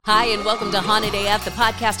Hi, and welcome to Haunted AF, the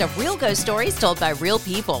podcast of real ghost stories told by real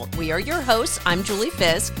people. We are your hosts. I'm Julie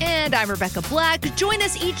Fisk. And I'm Rebecca Black. Join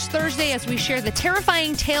us each Thursday as we share the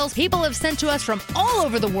terrifying tales people have sent to us from all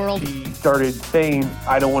over the world. He started saying,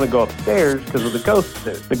 I don't want to go upstairs because of the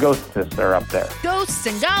ghosts. The ghosts are up there. Ghosts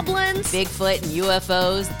and goblins. Bigfoot and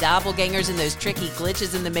UFOs, doppelgangers and those tricky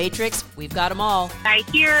glitches in the Matrix. We've got them all. I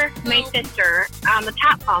hear my sister on the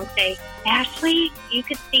top phone say, Ashley, you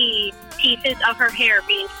could see pieces of her hair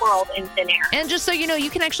being twirled in thin air. And just so you know,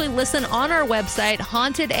 you can actually listen on our website,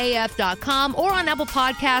 hauntedaf.com, or on Apple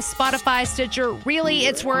Podcasts, Spotify, Stitcher. Really,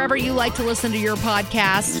 it's wherever you like to listen to your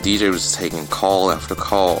podcasts. The DJ was taking call after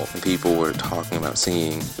call, and people were talking about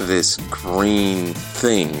seeing this green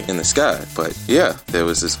thing in the sky. But yeah, there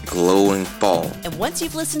was this glowing ball. And once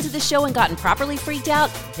you've listened to the show and gotten properly freaked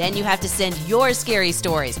out, then you have to send your scary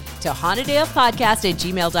stories to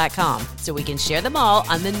hauntedafpodcast@gmail.com so we can share them all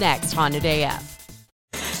on the next Haunted AF.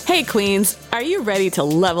 Hey Queens, are you ready to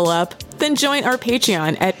level up? Then join our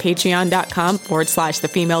Patreon at patreon.com/the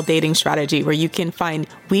female dating strategy, where you can find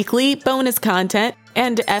weekly bonus content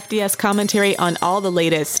and FDS commentary on all the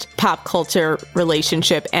latest pop culture,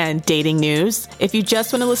 relationship, and dating news. If you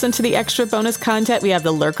just want to listen to the extra bonus content, we have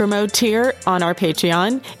the Lurker Mode tier on our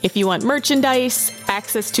Patreon. If you want merchandise,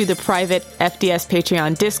 access to the private FDS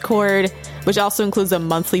Patreon Discord, which also includes a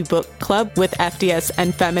monthly book club with FDS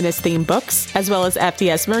and feminist-themed books, as well as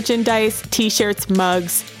FDS merchandise, t-shirts,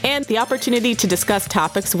 mugs, and the opportunity to discuss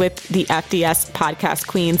topics with the FDS Podcast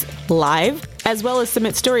Queens live, as well as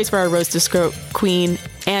submit stories for our Rose to Scroat Queen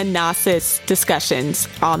and Gnosis discussions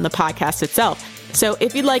on the podcast itself. So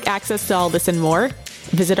if you'd like access to all this and more,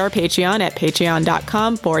 visit our Patreon at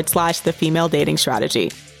patreon.com/the female dating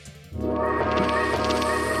strategy.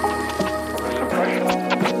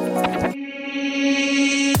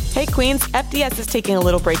 Hey Queens, FDS is taking a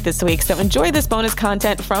little break this week, so enjoy this bonus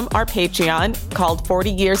content from our Patreon called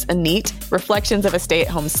 40 Years a NEET, Reflections of a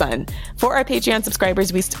Stay-at-Home Son. For our Patreon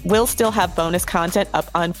subscribers, we will still have bonus content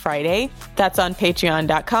up on Friday. That's on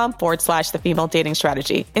patreon.com/the female dating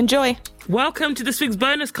strategy. Enjoy. Welcome to this week's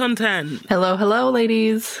bonus content. Hello,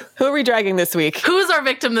 ladies. Who are we dragging this week? Who's our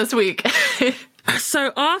victim this week?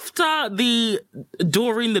 So after the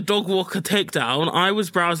Doreen the dog walker takedown, I was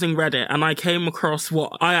browsing Reddit and I came across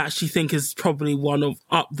what I actually think is probably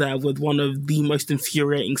up there with one of the most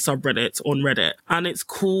infuriating subreddits on Reddit. And it's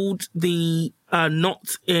called the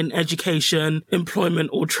Not in Education, Employment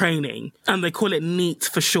or Training. And they call it NEET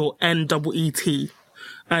for short, NEET.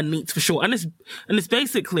 NEET for short. And it's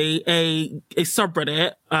basically a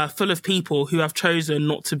subreddit full of people who have chosen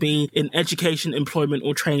not to be in education, employment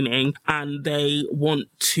or training, and they want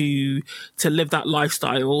to live that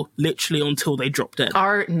lifestyle literally until they drop dead.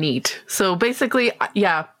 Are NEET. So basically,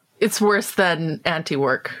 yeah, it's worse than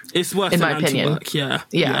anti-work. It's worse in than my opinion. Anti-work,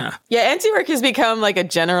 yeah. Yeah, anti-work has become like a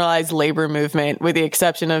generalized labor movement, with the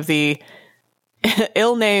exception of the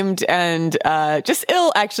ill-named and just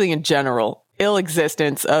ill actually in general. Ill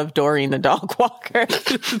existence of Doreen the dog walker.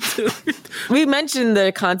 We mentioned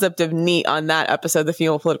the concept of NEET on that episode, the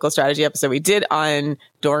female political strategy episode we did on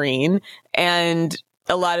Doreen, and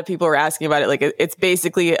a lot of people were asking about it. Like, it's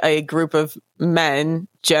basically a group of men,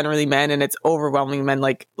 generally men, and it's overwhelming men,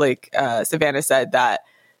 like Savannah said, that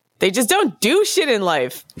they just don't do shit in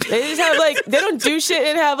life. They just have they don't do shit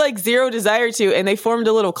and have zero desire to. And they formed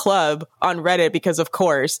a little club on Reddit because, of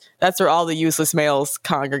course, that's where all the useless males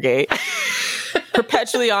congregate.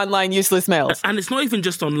 Perpetually online useless males. And it's not even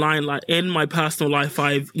just online. Like, in my personal life,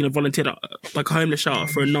 I've volunteered at a homeless shelter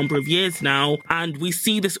for a number of years now, and we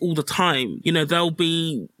see this all the time. There'll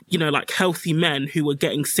be healthy men who are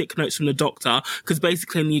getting sick notes from the doctor, because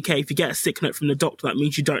basically in the UK, if you get a sick note from the doctor, that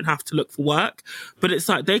means you don't have to look for work. But it's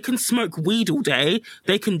like, they can smoke weed all day,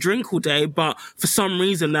 they can drink all day, but for some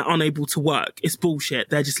reason they're unable to work. It's bullshit.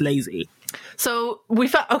 They're just lazy. So we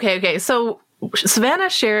found, okay. So Savannah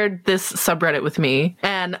shared this subreddit with me,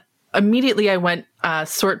 and immediately I went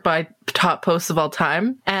sort by top posts of all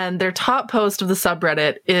time, and their top post of the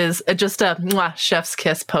subreddit is just a mwah, chef's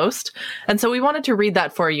kiss post. And so we wanted to read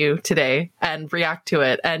that for you today and react to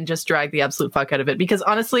it and just drag the absolute fuck out of it, because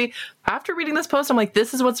honestly, after reading this post, I'm like,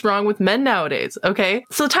 this is what's wrong with men nowadays. Okay,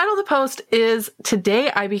 so the title of the post is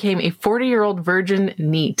 "Today I Became a 40-Year-Old Virgin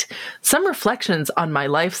NEET. Some reflections on my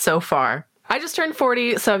life so far." I just turned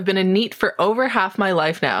 40, so I've been a NEET for over half my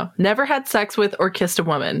life now. Never had sex with or kissed a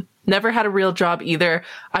woman. Never had a real job either.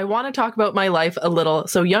 I want to talk about my life a little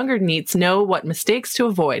so younger NEETs know what mistakes to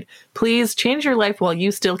avoid. Please change your life while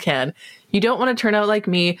you still can. You don't want to turn out like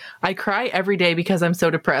me. I cry every day because I'm so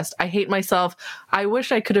depressed. I hate myself. I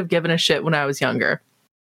wish I could have given a shit when I was younger.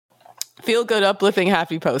 Feel good, uplifting,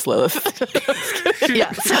 happy post, Lilith.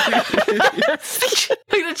 Yes.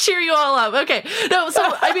 I'm going to cheer you all up. Okay. No, so,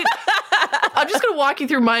 I mean, I'm just going to walk you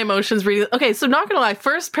through my emotions reading. Okay, so not going to lie,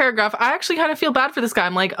 first paragraph, I actually kind of feel bad for this guy.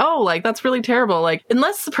 I'm like, oh, like, that's really terrible. Like,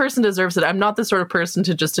 unless the person deserves it, I'm not the sort of person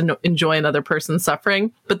to just enjoy another person's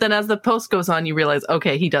suffering. But then as the post goes on, you realize,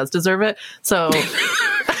 okay, he does deserve it. So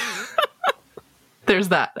there's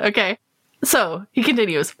that. Okay. So he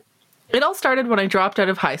continues. It all started when I dropped out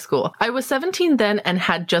of high school. I was 17 then and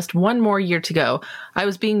had just one more year to go. I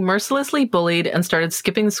was being mercilessly bullied and started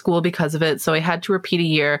skipping school because of it, so I had to repeat a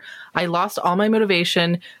year. I lost all my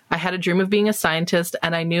motivation. I had a dream of being a scientist,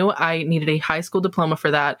 and I knew I needed a high school diploma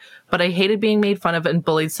for that, but I hated being made fun of and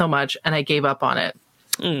bullied so much, and I gave up on it.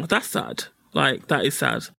 That's sad. Like, that is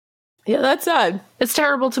sad. Yeah, that's sad. It's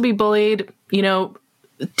terrible to be bullied. You know,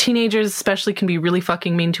 teenagers especially can be really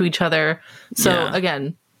fucking mean to each other. So,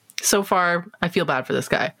 again... So far, I feel bad for this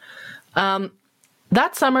guy.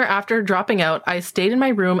 That summer, after dropping out, I stayed in my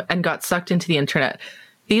room and got sucked into the internet.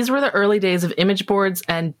 These were the early days of image boards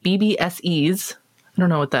and BBSEs. I don't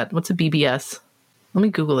know what's a BBS? Let me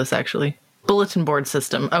Google this, actually. Bulletin board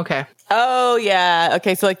system. Okay. Oh, yeah.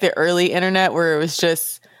 Okay, so like the early internet where it was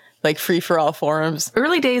just like free-for-all forums.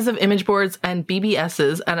 Early days of image boards and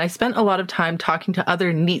BBSs, and I spent a lot of time talking to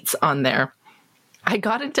other NEETs on there. I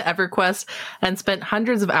got into EverQuest and spent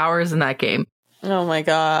hundreds of hours in that game. Oh my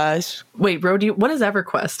gosh. Wait, Ro, what is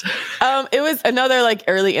EverQuest? It was another like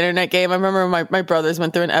early internet game. I remember my brothers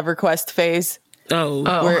went through an EverQuest phase. Oh.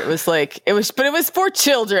 Where it was for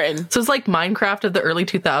children. So it's like Minecraft of the early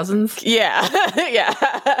 2000s? Yeah.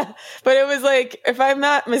 Yeah. But it was like, if I'm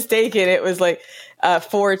not mistaken, it was like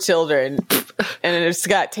for children. And it just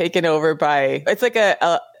got taken over by, it's like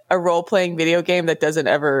a role-playing video game that doesn't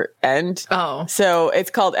ever end. Oh. So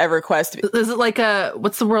it's called EverQuest. Is it like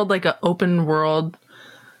what's the world, like a open world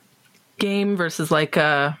game versus like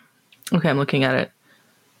okay, I'm looking at it.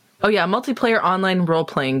 Oh yeah, multiplayer online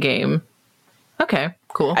role-playing game. Okay,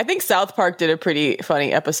 cool. I think South Park did a pretty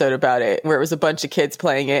funny episode about it where it was a bunch of kids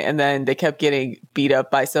playing it and then they kept getting beat up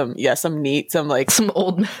by some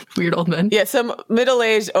old men, weird old men. Yeah, some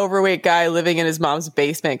middle-aged overweight guy living in his mom's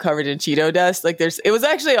basement covered in Cheeto dust. Like it was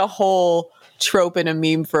actually a whole trope and a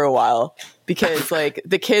meme for a while because like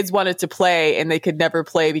the kids wanted to play and they could never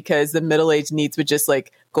play because the middle-aged NEETs would just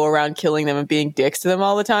like go around killing them and being dicks to them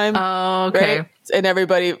all the time. Oh, okay. Right? And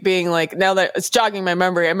everybody being like, now that it's jogging my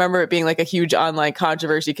memory, I remember it being like a huge online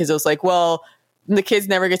controversy because it was like, well, the kids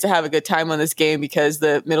never get to have a good time on this game because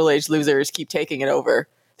the middle-aged losers keep taking it over.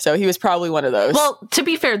 So he was probably one of those. Well, to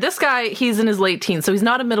be fair, this guy, he's in his late teens, so he's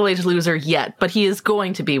not a middle-aged loser yet, but he is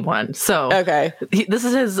going to be one. So okay. This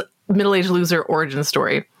is his middle-aged loser origin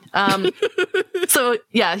story. So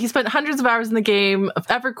yeah, he spent hundreds of hours in the game of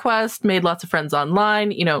EverQuest, made lots of friends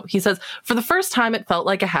online. You know, he says, for the first time, it felt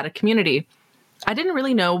like I had a community. I didn't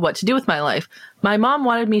really know what to do with my life. My mom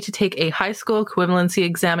wanted me to take a high school equivalency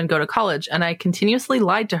exam and go to college, and I continuously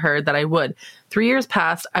lied to her that I would. 3 years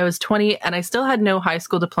passed, I was 20, and I still had no high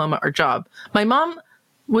school diploma or job. My mom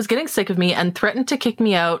was getting sick of me and threatened to kick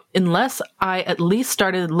me out unless I at least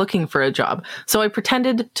started looking for a job. So I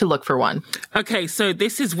pretended to look for one. Okay, so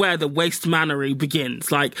this is where the waste mannery begins.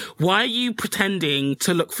 Like, why are you pretending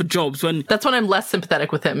to look for jobs when... That's when I'm less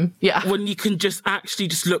sympathetic with him. Yeah. When you can just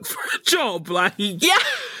look for a job. Like... Yeah.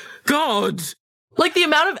 God. Like, the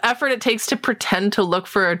amount of effort it takes to pretend to look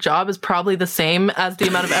for a job is probably the same as the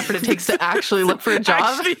amount of effort it takes to actually look for a job.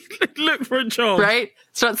 Actually look for a job. Right?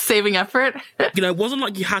 It's not saving effort. You know, it wasn't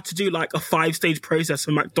like you had to do like a 5-stage process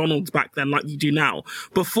for McDonald's back then like you do now.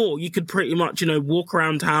 Before, you could pretty much, you know, walk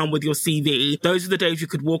around town with your CV. Those are the days you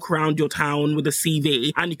could walk around your town with a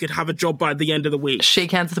CV and you could have a job by the end of the week.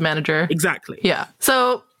 Shake hands with the manager. Exactly. Yeah.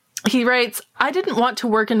 So... he writes, I didn't want to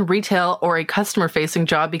work in retail or a customer-facing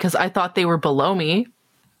job because I thought they were below me.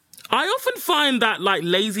 I often find that, like,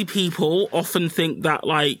 lazy people often think that,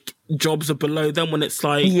 like, jobs are below them when it's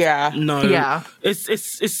like, no. Yeah.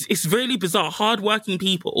 It's really bizarre. Hardworking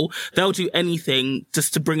people, they'll do anything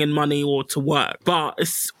just to bring in money or to work. But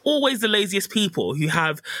it's always the laziest people who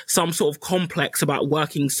have some sort of complex about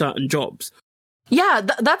working certain jobs. Yeah,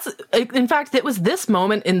 that's, in fact, it was this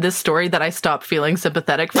moment in this story that I stopped feeling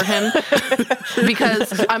sympathetic for him.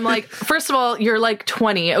 Because I'm like, first of all, you're like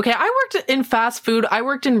 20. Okay, I worked in fast food. I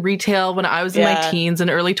worked in retail when I was in my teens and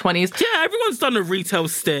early 20s. Yeah, everyone's done a retail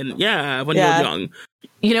stint. Yeah, when you're young.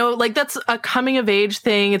 You know, like, that's a coming of age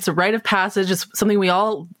thing. It's a rite of passage. It's something we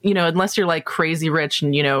all, you know, unless you're like crazy rich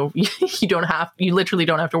and, you know, you literally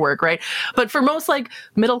don't have to work, right? But for most like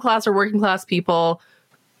middle class or working class people,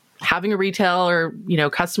 having a retail or, you know,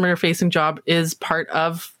 customer facing job is part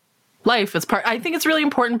of life as part. I think it's a really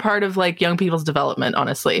important part of like young people's development,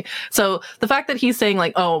 honestly. So the fact that he's saying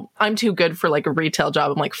like, oh, I'm too good for like a retail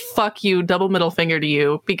job, I'm like, fuck you, double middle finger to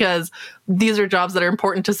you, because these are jobs that are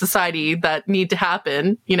important to society that need to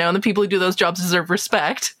happen, you know, and the people who do those jobs deserve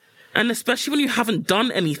respect. And especially when you haven't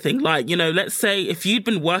done anything, like, you know, let's say if you'd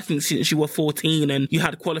been working since you were 14 and you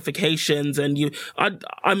had qualifications and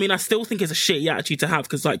I mean, I still think it's a shitty attitude to have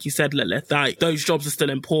because, like you said, Lilith, like, those jobs are still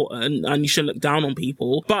important and you shouldn't look down on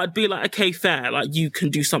people. But I'd be like, okay, fair, like, you can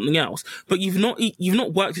do something else. But you've not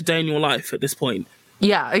worked a day in your life at this point.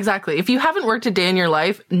 Yeah, exactly. If you haven't worked a day in your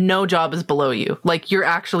life, no job is below you. Like, you're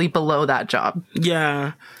actually below that job.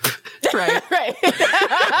 Yeah. Right. Right. Like,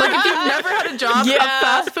 if you've never had a job, a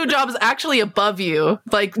fast food job is actually above you.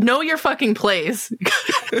 Like, know your fucking place.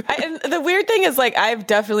 And the weird thing is, like, I've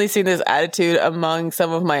definitely seen this attitude among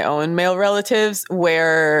some of my own male relatives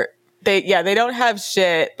where they don't have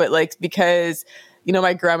shit, but, like, because... You know,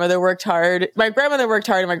 my grandmother worked hard. My grandmother worked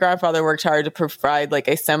hard and my grandfather worked hard to provide like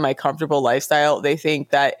a semi-comfortable lifestyle. They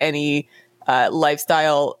think that any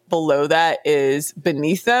lifestyle below that is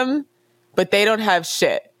beneath them, but they don't have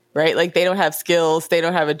shit, right? Like they don't have skills, they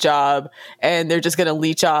don't have a job, and they're just going to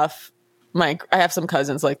leech off I have some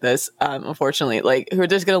cousins like this, unfortunately, like who are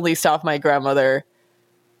just going to leech off my grandmother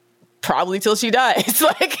probably till she dies.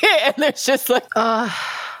 Like, and they're just like,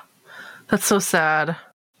 that's so sad.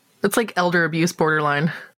 It's like elder abuse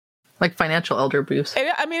borderline, like financial elder abuse.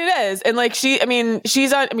 I mean, it is. And like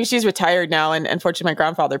she's retired now. And unfortunately, my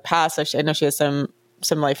grandfather passed. So I know she has some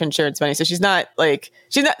life insurance money. So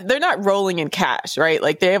they're not rolling in cash, right?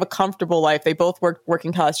 Like they have a comfortable life. They both work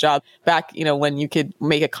working class job back, you know, when you could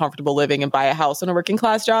make a comfortable living and buy a house on a working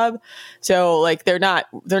class job. So like they're not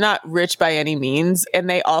rich by any means. And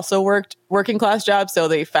they also worked working class jobs. So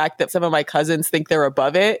the fact that some of my cousins think they're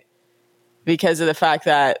above it because of the fact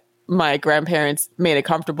that my grandparents made a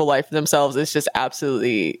comfortable life for themselves is just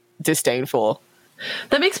absolutely disdainful.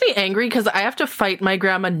 That makes me angry because I have to fight my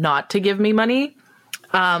grandma not to give me money.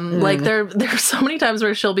 Like there's so many times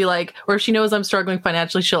where she'll be like, or if she knows I'm struggling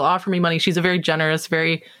financially, she'll offer me money. She's a very generous,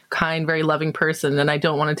 very kind, very loving person. And I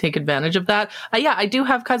don't want to take advantage of that. I do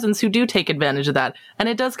have cousins who do take advantage of that. And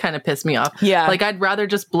it does kind of piss me off. Yeah. Like I'd rather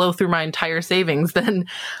just blow through my entire savings than,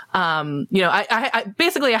 you know, I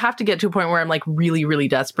basically I have to get to a point where I'm like really, really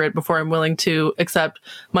desperate before I'm willing to accept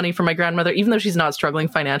money from my grandmother, even though she's not struggling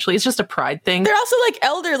financially. It's just a pride thing. They're also like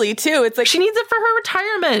elderly too. It's like she needs it for her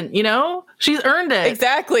retirement, you know? She's earned it.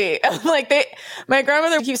 Exactly. Like my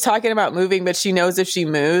grandmother keeps talking about moving, but she knows if she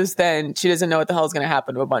moves, then she doesn't know what the hell is going to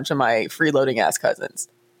happen to a bunch of my freeloading ass cousins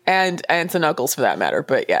and aunts and uncles for that matter.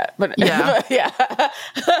 But yeah.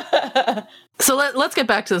 So let's get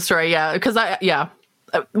back to the story. Yeah. Because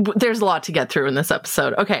there's a lot to get through in this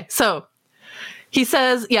episode. Okay. So he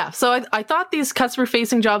says, so I thought these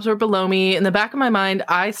customer-facing jobs were below me. In the back of my mind,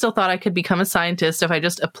 I still thought I could become a scientist if I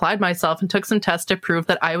just applied myself and took some tests to prove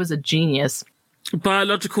that I was a genius.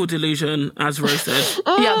 Biological delusion, as Rose said.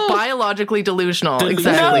 Yeah, biologically delusional.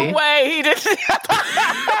 Exactly. No way. He didn't.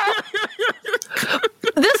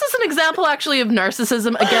 This is an example, actually, of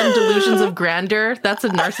narcissism. Again, delusions of grandeur. That's a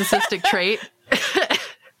narcissistic trait.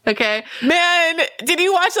 Okay. Man, did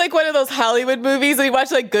you watch like one of those Hollywood movies? Or you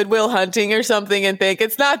watch like Good Will Hunting or something and think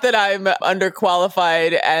it's not that I'm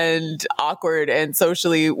underqualified and awkward and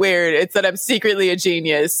socially weird. It's that I'm secretly a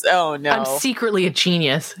genius. Oh no. I'm secretly a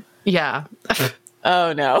genius. Yeah.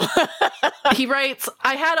 Oh no. He writes,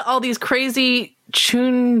 I had all these crazy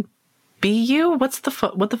Chun Biyu. What the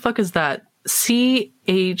fuck is that?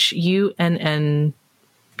 CHUNNBIYOU.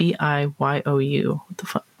 What the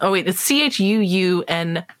fuck? Oh wait, it's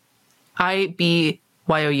CHUUNIBYOU.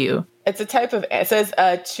 It's a type of, it says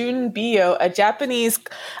chunbyo, a Japanese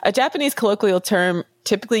colloquial term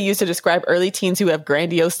typically used to describe early teens who have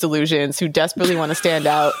grandiose delusions, who desperately want to stand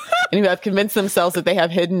out, and who have convinced themselves that they have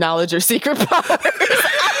hidden knowledge or secret powers.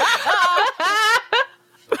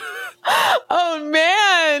 Oh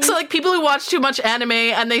man. So like people who watch too much anime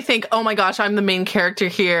and they think, oh my gosh, I'm the main character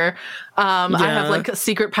here. I have like a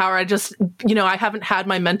secret power. I just, you know, I haven't had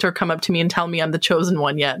my mentor come up to me and tell me I'm the chosen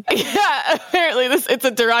one yet. Yeah, apparently it's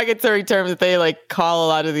a derogatory term that they like call a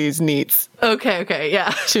lot of these NEETs. Okay,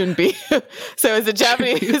 yeah. Chunbi. So as a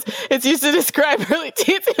Japanese, it's used to describe early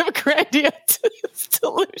teens who have grandiose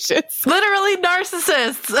delusions. Literally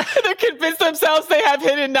narcissists. They're convinced themselves they have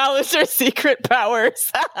hidden knowledge or secret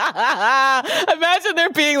powers. Imagine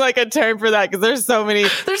there being like a term for that, because there's so many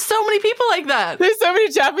people like that. There's so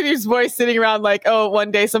many Japanese boys sitting around like, oh,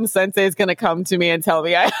 one day some sensei is going to come to me and tell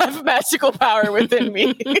me I have magical power within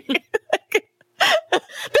me.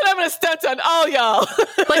 Then I'm gonna stunt on all y'all.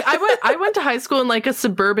 Like I went to high school in like a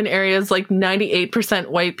suburban areas, like 98%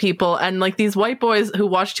 white people, and like these white boys who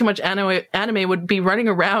watch too much anime would be running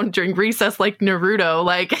around during recess like Naruto,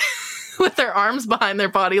 like with their arms behind their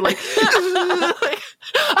body, like, like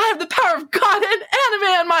I have the power of God and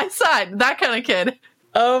anime on my side. That kind of kid.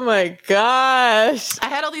 Oh my gosh. I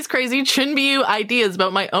had all these crazy Chunbyu ideas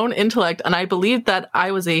about my own intellect, and I believed that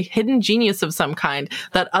I was a hidden genius of some kind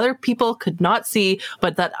that other people could not see,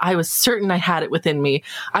 but that I was certain I had it within me.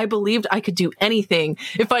 I believed I could do anything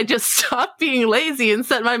if I just stopped being lazy and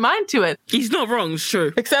set my mind to it. He's not wrong, it's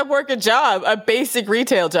true. Except work a job, a basic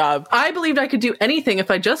retail job. I believed I could do anything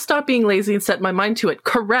if I just stopped being lazy and set my mind to it.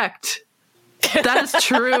 Correct. That is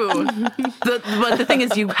true. But the thing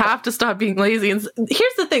is, you have to stop being lazy. And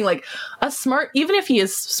here's the thing, like, even if he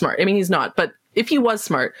is smart, I mean, he's not, but if he was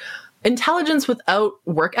smart, intelligence without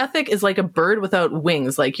work ethic is like a bird without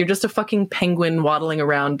wings. Like, you're just a fucking penguin waddling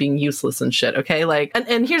around being useless and shit, okay? Like,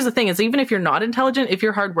 and here's the thing is, even if you're not intelligent, if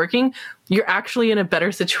you're hardworking, you're actually in a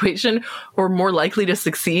better situation or more likely to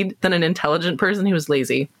succeed than an intelligent person who is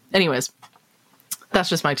lazy. Anyways. That's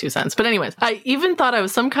just my 2 cents. But anyways, I even thought I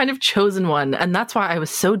was some kind of chosen one, and that's why I was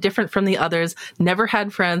so different from the others, never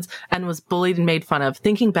had friends, and was bullied and made fun of.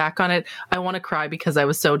 Thinking back on it, I want to cry because I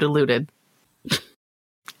was so deluded.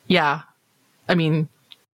 Yeah. I mean...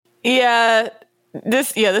 Yeah,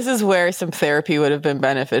 this is where some therapy would have been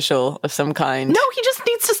beneficial of some kind. No, he just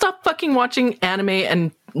needs to stop fucking watching anime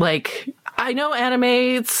and, like... I know anime,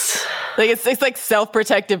 it's like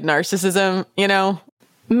self-protective narcissism, you know?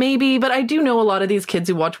 Maybe, but I do know a lot of these kids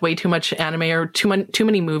who watch way too much anime or too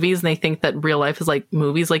many movies, and they think that real life is like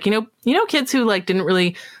movies. Like, you know, kids who like didn't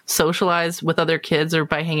really socialize with other kids or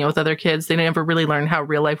by hanging out with other kids. They never really learn how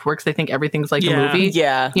real life works. They think everything's like a movie.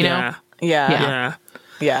 Yeah. You know? Yeah.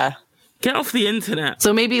 Get off the internet.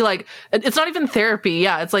 So maybe like, it's not even therapy.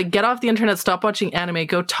 Yeah. It's like, get off the internet, stop watching anime,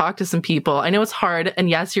 go talk to some people. I know it's hard. And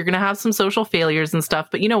yes, you're going to have some social failures and stuff,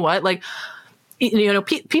 but you know what? Like, you know,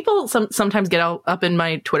 people sometimes get up in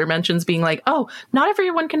my Twitter mentions being like, oh, not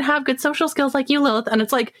everyone can have good social skills like you, Lilith. And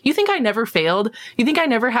it's like, you think I never failed? You think I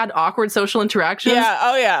never had awkward social interactions? Yeah.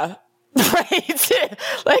 Oh, yeah. Right.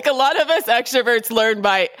 Like a lot of us extroverts learn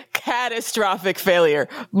by catastrophic failure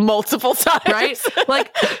multiple times. Right?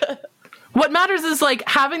 Like... What matters is like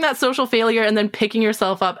having that social failure and then picking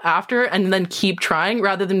yourself up after and then keep trying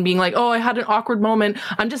rather than being like, oh, I had an awkward moment.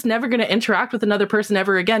 I'm just never going to interact with another person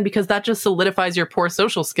ever again, because that just solidifies your poor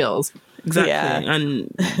social skills. Exactly. Yeah. And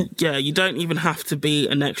yeah, you don't even have to be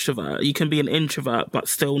an extrovert. You can be an introvert, but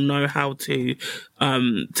still know how to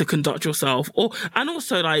conduct yourself. And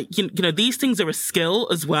also like, you know, these things are a skill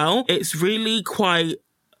as well. It's really quite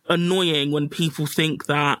annoying when people think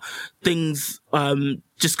that things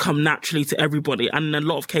just come naturally to everybody, and in a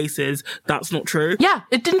lot of cases that's not true. Yeah,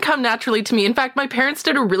 it didn't come naturally to me. In fact, my parents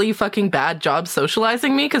did a really fucking bad job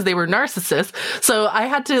socializing me because they were narcissists. So I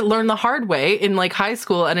had to learn the hard way in like high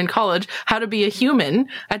school and in college how to be a human.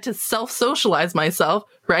 I had to self-socialize myself,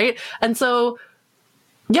 right? And so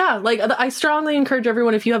yeah, like I strongly encourage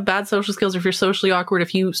everyone, if you have bad social skills, or if you're socially awkward,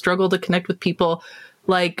 if you struggle to connect with people,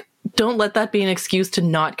 like don't let that be an excuse to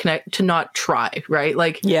not connect, to not try, right?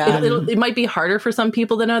 Like, yeah, it might be harder for some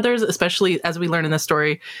people than others, especially as we learn in this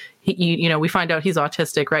story. You know, we find out he's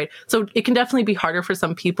autistic, right? So it can definitely be harder for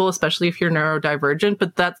some people, especially if you're neurodivergent,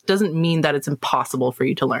 but that doesn't mean that it's impossible for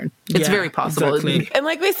you to learn. It's very possible. Exactly. And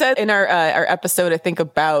like we said in our episode, I think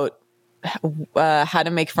about how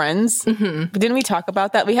to make friends. Mm-hmm. Didn't we talk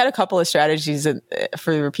about that? We had a couple of strategies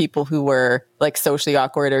for people who were like socially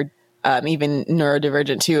awkward or even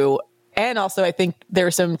neurodivergent too. And also I think there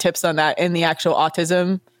were some tips on that in the actual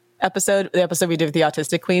autism episode, the episode we did with the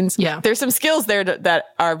autistic queens. Yeah. There's some skills there that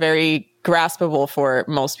are very graspable for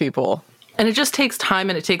most people. And it just takes time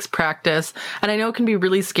and it takes practice. And I know it can be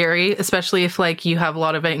really scary, especially if like you have a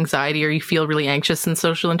lot of anxiety or you feel really anxious in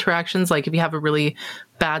social interactions. Like if you have a really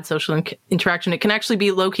bad social interaction, it can actually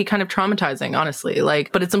be low-key kind of traumatizing, honestly.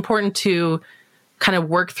 Like, but it's important to kind of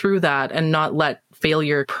work through that and not let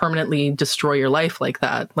failure permanently destroy your life like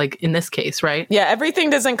that. Like in this case, right? Yeah,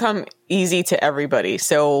 everything doesn't come easy to everybody.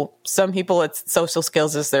 So some people it's social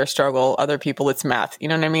skills is their struggle. Other people it's math. You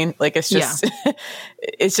know what I mean? Like it's just,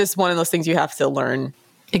 it's just one of those things you have to learn.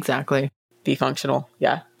 Exactly. Be functional.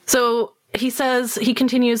 Yeah. So he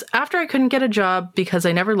continues, after I couldn't get a job because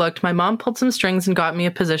I never looked, my mom pulled some strings and got me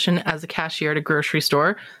a position as a cashier at a grocery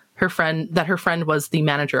store, her friend was the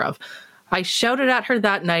manager of. I shouted at her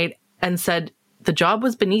that night and said the job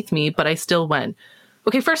was beneath me, but I still went.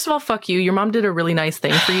 Okay, first of all, fuck you. Your mom did a really nice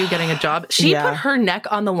thing for you getting a job. She put her neck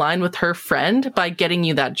on the line with her friend by getting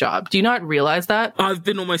you that job. Do you not realize that? I've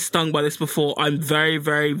been almost stung by this before. I'm very,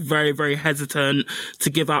 very, very, very hesitant to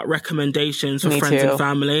give out recommendations for friends and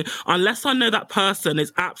family. Unless I know that person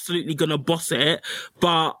is absolutely going to boss it,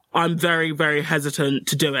 but I'm very, very hesitant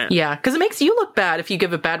to do it. Yeah, because it makes you look bad if you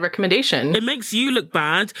give a bad recommendation. It makes you look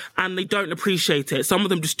bad, and they don't appreciate it. Some of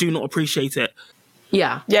them just do not appreciate it.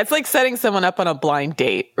 Yeah. Yeah, it's like setting someone up on a blind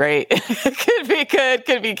date, right? Could be good,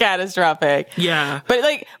 could be catastrophic. Yeah. But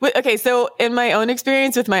like, okay, so in my own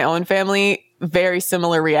experience with my own family, very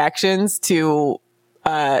similar reactions to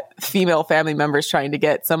female family members trying to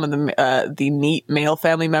get some of the NEET male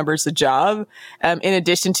family members a job. In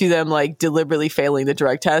addition to them like deliberately failing the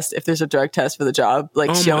drug test, if there's a drug test for the job,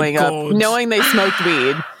 like showing up, knowing they smoked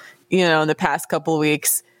weed, in the past couple of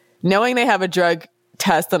weeks, knowing they have a drug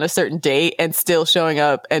test on a certain date and still showing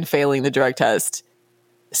up and failing the drug test.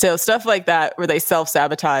 So stuff like that where they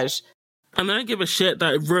self-sabotage. And they don't give a shit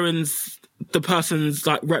that it ruins the person's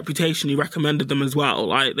like reputation who recommended them as well.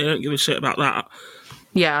 Like they don't give a shit about that.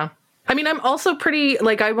 Yeah. I mean, I'm also pretty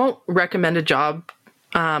like I won't recommend a job.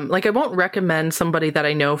 Like I won't recommend somebody that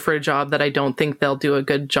I know for a job that I don't think they'll do a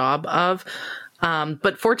good job of.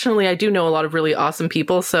 But fortunately I do know a lot of really awesome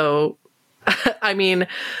people. So I mean,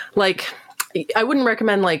 like I wouldn't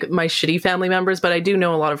recommend like my shitty family members, but I do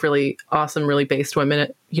know a lot of really awesome, really based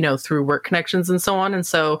women, through work connections and so on. And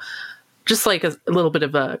so just like a little bit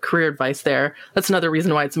of a career advice there. That's another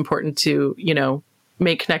reason why it's important to,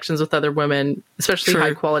 make connections with other women, especially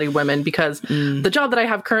high quality women, because the job that I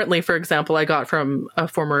have currently, for example, I got from a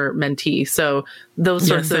former mentee. So those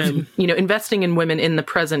sorts of, investing in women in the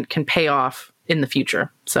present can pay off in the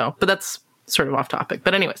future. So, but that's sort of off topic.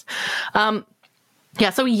 But anyways, yeah,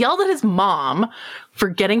 so he yelled at his mom for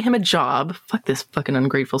getting him a job. Fuck this fucking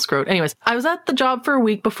ungrateful scrote. Anyways, I was at the job for a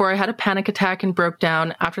week before I had a panic attack and broke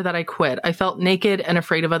down. After that, I quit. I felt naked and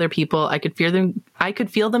afraid of other people. I could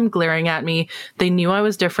feel them glaring at me. They knew I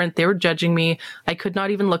was different. They were judging me. I could not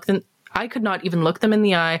even look them in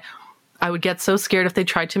the eye. I would get so scared if they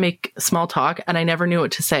tried to make small talk, and I never knew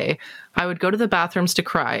what to say. I would go to the bathrooms to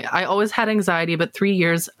cry. I always had anxiety, but 3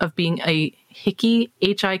 years of being a hickey,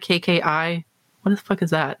 Hikki. What the fuck is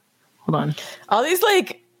that? Hold on. All these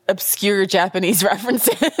like obscure Japanese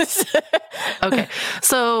references. Okay.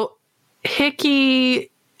 So hickey,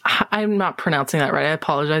 I'm not pronouncing that right. I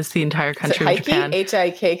apologize to the entire country of Japan.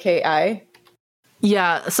 Hikki?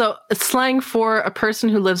 Yeah. So it's slang for a person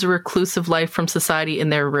who lives a reclusive life from society in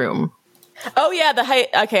their room. Oh yeah.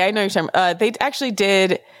 Okay. I know you're talking. They actually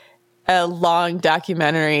did a long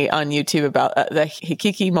documentary on YouTube about the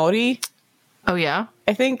hikikomori. Oh yeah.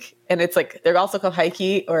 I think. And it's like, they're also called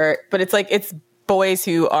hikki but it's like, it's boys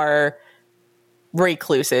who are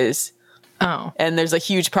recluses. Oh. And there's a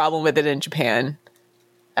huge problem with it in Japan,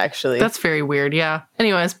 actually. That's very weird, yeah.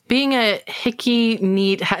 Anyways, being a hickey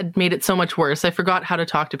NEET had made it so much worse. I forgot how to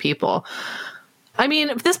talk to people. I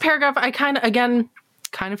mean, this paragraph, I kind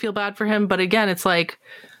of feel bad for him. But again, it's like,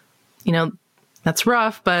 that's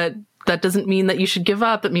rough, but that doesn't mean that you should give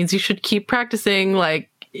up. It means you should keep practicing, like,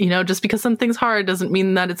 just because something's hard doesn't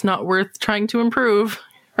mean that it's not worth trying to improve,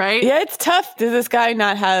 right? Yeah, it's tough. Does this guy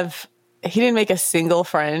he didn't make a single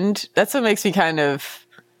friend? That's what makes me kind of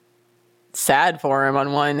sad for him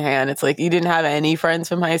on one hand. It's like, you didn't have any friends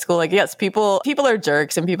from high school. Like, yes, people are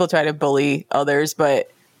jerks and people try to bully others, but...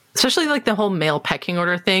 Especially like the whole male pecking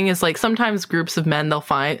order thing is like sometimes groups of men they'll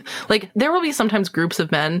find... Like, there will be sometimes groups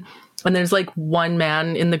of men and there's like one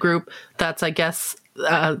man in the group that's, I guess,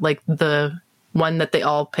 like the... one that they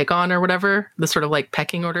all pick on or whatever, the sort of like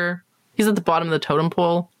pecking order. He's at the bottom of the totem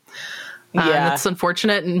pole. And that's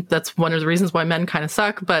unfortunate. And that's one of the reasons why men kind of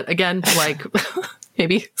suck. But again, like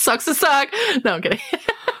maybe sucks to suck. No, I'm kidding.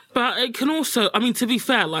 But it can also, I mean, to be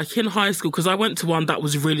fair, like in high school, because I went to one that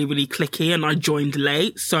was really, really cliquey and I joined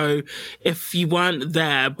late. So if you weren't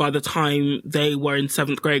there by the time they were in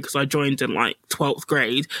 7th grade, because I joined in like 12th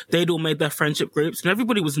grade, they'd all made their friendship groups and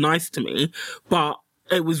everybody was nice to me. But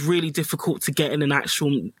it was really difficult to get in and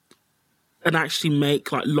actually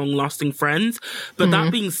make like long lasting friends. But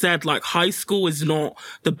that being said, like high school is not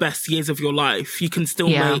the best years of your life. You can still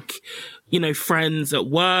make, friends at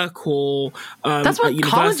work or that's what at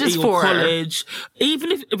university or college.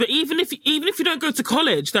 Even if you don't go to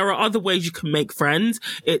college, there are other ways you can make friends.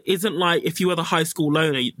 It isn't like if you were the high school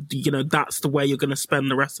loner, that's the way you're going to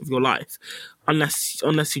spend the rest of your life,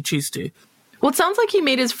 unless you choose to. Well, it sounds like he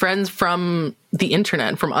made his friends from the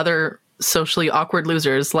internet, from other socially awkward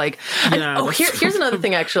losers. Like, here's another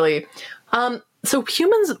thing, actually. so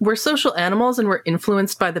humans, we're social animals and we're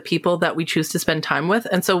influenced by the people that we choose to spend time with.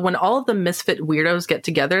 And so when all of the misfit weirdos get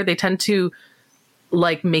together, they tend to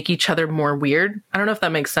like make each other more weird. I don't know if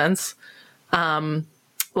that makes sense.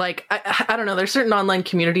 Like, I don't know. There's certain online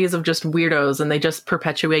communities of just weirdos and they just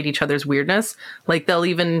perpetuate each other's weirdness. Like they'll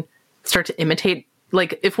even start to imitate,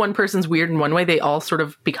 like if one person's weird in one way, they all sort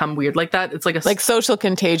of become weird like that. It's like social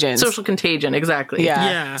contagion. Social contagion. Exactly.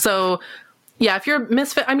 Yeah. So yeah, if you're a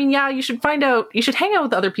misfit, I mean, yeah, you should hang out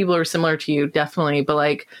with other people who are similar to you, definitely. But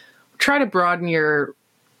like, try to broaden your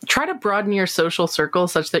social circle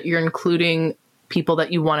such that you're including people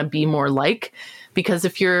that you want to be more like. Because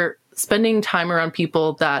if you're spending time around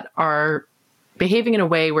people that are behaving in a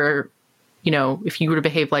way where, you know, if you were to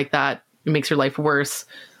behave like that, it makes your life worse.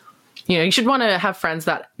 You know, you should want to have friends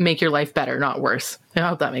that make your life better, not worse. I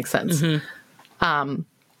hope that makes sense. Mm-hmm.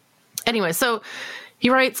 Anyway, so he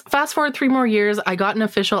writes, fast forward 3 more years, I got an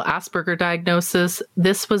official Asperger diagnosis.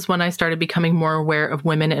 This was when I started becoming more aware of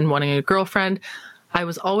women and wanting a girlfriend. I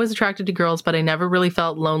was always attracted to girls, but I never really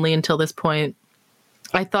felt lonely until this point.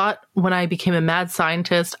 I thought when I became a mad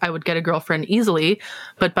scientist, I would get a girlfriend easily,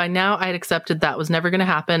 but by now I had accepted that was never going to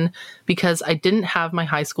happen because I didn't have my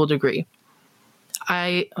high school degree.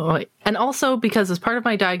 And also because as part of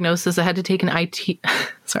my diagnosis, I had to take an IT, I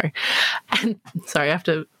have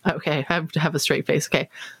to have a straight face. Okay.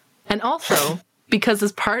 And also because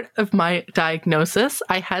as part of my diagnosis,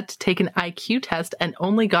 I had to take an IQ test and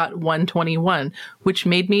only got 121, which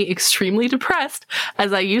made me extremely depressed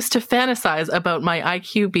as I used to fantasize about my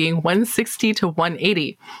IQ being 160 to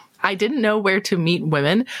 180. I didn't know where to meet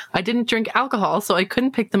women. I didn't drink alcohol, so I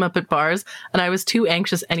couldn't pick them up at bars, and I was too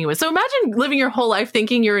anxious anyway. So imagine living your whole life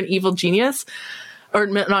thinking you're an evil genius, or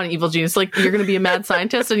not an evil genius, like you're going to be a mad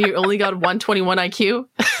scientist and you only got 121 IQ.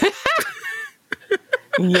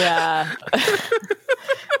 Yeah.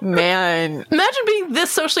 Man. Imagine being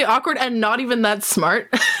this socially awkward and not even that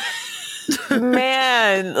smart.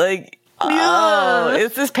 Man, like, oh,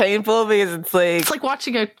 it's just painful because it's like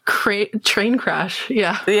watching a train crash.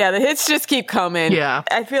 Yeah. Yeah, the hits just keep coming. Yeah.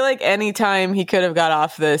 I feel like any time he could have got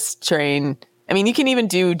off this train, I mean, you can even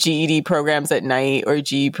do GED programs at night or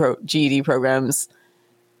GED programs,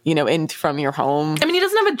 you know, from your home. I mean, he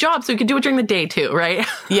doesn't have a job, so he could do it during the day too, right?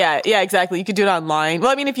 Yeah, exactly. You could do it online. Well,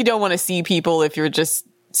 I mean, if you don't want to see people, if you're just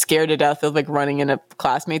scared to death of like running into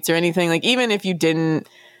classmates or anything, like even if you didn't,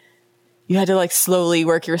 you had to like slowly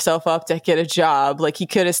work yourself up to get a job. Like he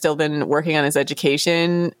could have still been working on his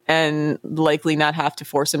education and likely not have to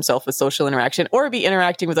force himself with social interaction or be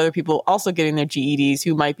interacting with other people also getting their GEDs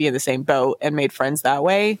who might be in the same boat and made friends that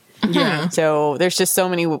way. Yeah. So there were so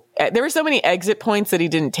many exit points that he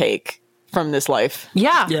didn't take from this life.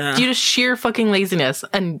 Yeah. Due to sheer fucking laziness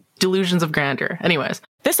and delusions of grandeur. Anyways.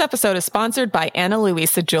 This episode is sponsored by Ana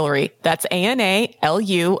Luisa Jewelry. That's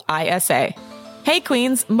ANALUISA. Hey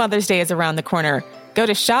Queens, Mother's Day is around the corner. Go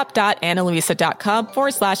to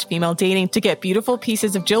shop.analuisa.com/female dating to get beautiful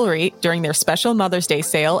pieces of jewelry during their special Mother's Day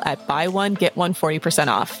sale at buy one, get one 40%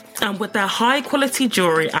 off. And with their high quality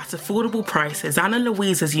jewelry at affordable prices, Ana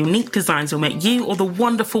Luisa's unique designs will make you or the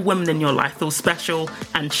wonderful women in your life feel special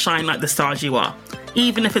and shine like the stars you are,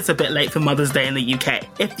 even if it's a bit late for Mother's Day in the UK.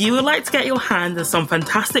 If you would like to get your hands on some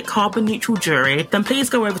fantastic carbon neutral jewelry, then please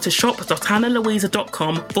go over to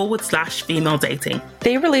shop.analuisa.com/female dating.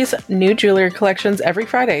 They release new jewelry collections every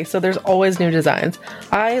Friday, so there's always new designs.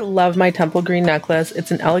 I love my temple green necklace.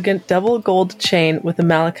 It's an elegant double gold chain with a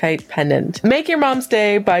malachite pendant. Make your mom's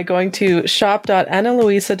day by going to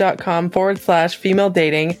shop.analuisa.com/female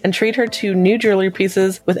dating and treat her to new jewelry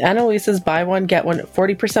pieces with Ana Luisa's buy one, get one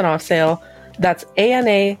 40% off sale. That's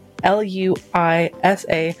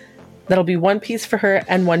ANALUISA. That'll be one piece for her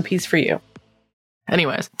and one piece for you.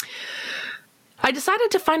 Anyways, I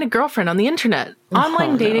decided to find a girlfriend on the internet.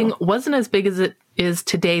 Online dating wasn't as big as it is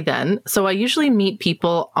today then, so I usually meet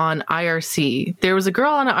people on IRC. There was a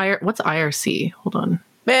girl on what's IRC? Hold on.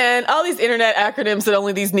 Man, all these internet acronyms that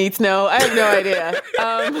only these NEETs know. I have no idea.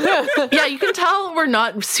 Yeah, you can tell we're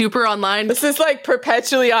not super online. This is like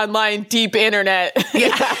perpetually online, deep internet.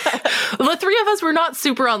 Yeah. The three of us were not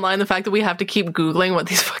super online. The fact that we have to keep Googling what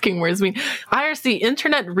these fucking words mean. IRC,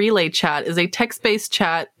 Internet Relay Chat, is a text-based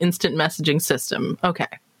chat instant messaging system. Okay.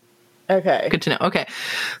 Good to know. Okay.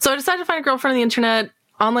 So I decided to find a girlfriend on the internet,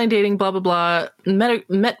 online dating, blah, blah, blah.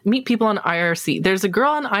 Meet people on IRC. There's a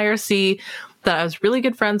girl on IRC that I was really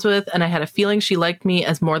good friends with, and I had a feeling she liked me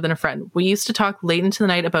as more than a friend. We used to talk late into the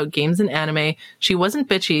night about games and anime. She wasn't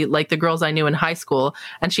bitchy like the girls I knew in high school,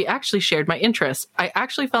 and she actually shared my interests. I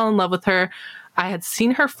actually fell in love with her. I had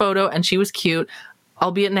seen her photo, and she was cute,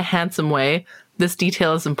 albeit in a handsome way. This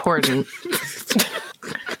detail is important.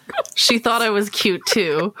 She thought I was cute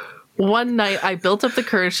too. One night, I built up the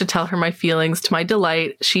courage to tell her my feelings. To my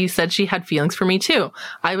delight, she said she had feelings for me too.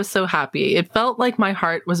 I was so happy. It felt like my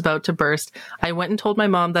heart was about to burst. I went and told my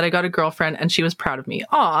mom that I got a girlfriend, and she was proud of me.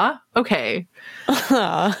 Aw, okay.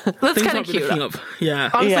 That's kind of cute. Yeah.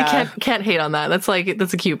 Honestly, can't hate on that. That's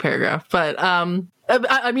a cute paragraph. But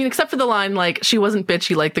I mean, except for the line like she wasn't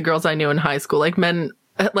bitchy like the girls I knew in high school. Like men.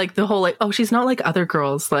 Like the whole oh, she's not like other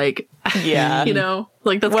girls, like, yeah, you know,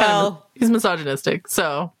 like that's kind of, he's misogynistic.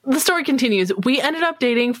 So the story continues. We ended up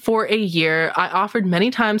dating for a year. I offered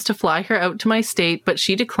many times to fly her out to my state, but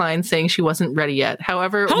she declined, saying she wasn't ready yet.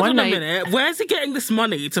 However, Hold one on night, a minute, where's he getting this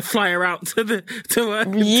money to fly her out to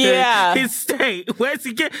his state? Where's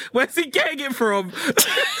he getting it from?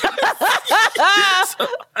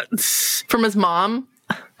 From his mom.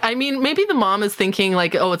 I mean, maybe the mom is thinking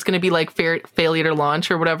like, oh, it's going to be like failure to launch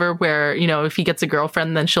or whatever, where, you know, if he gets a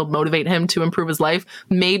girlfriend, then she'll motivate him to improve his life.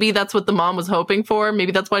 Maybe that's what the mom was hoping for.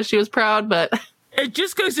 Maybe that's why she was proud, but... It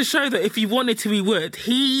just goes to show that if he wanted to, he would.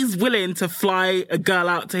 He's willing to fly a girl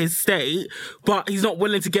out to his state, but he's not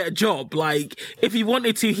willing to get a job. Like, if he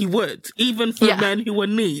wanted to, he would. Even for men who are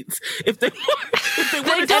NEET. If they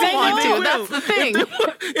want to, that's the thing.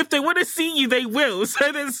 If they want to see you, they will.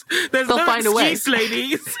 So there's They'll no find a way. excuse,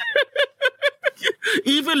 ladies.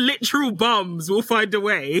 Even literal bums will find a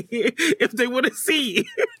way if they want to see you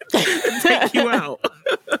and take you out.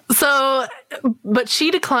 So, but she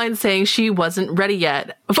declined, saying she wasn't ready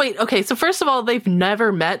yet. Wait, okay, so first of all, they've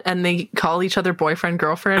never met and they call each other boyfriend,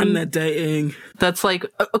 girlfriend. And they're dating. That's like,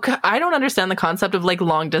 okay, I don't understand the concept of like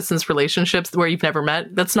long distance relationships where you've never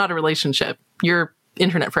met. That's not a relationship. You're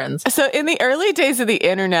internet friends. So in the early days of the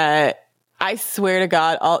internet, I swear to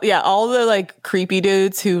God, all the like creepy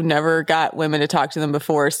dudes who never got women to talk to them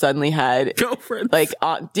before suddenly had girlfriends. Like,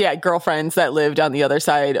 girlfriends that lived on the other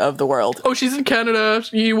side of the world. Oh, she's in Canada.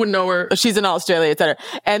 You wouldn't know her. She's in Australia, etc.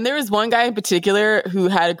 And there was one guy in particular who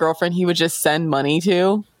had a girlfriend he would just send money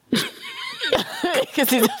to. Because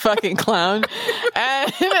he's a fucking clown.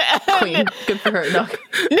 And Queen. Good for her. No,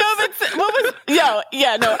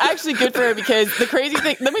 but actually good for her, because the crazy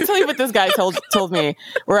thing, let me tell you what this guy told me,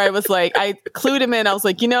 where I was like, I clued him in. I was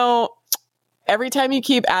like, you know, every time you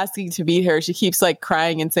keep asking to meet her, she keeps like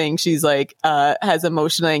crying and saying she's like, has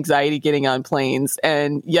emotional anxiety getting on planes.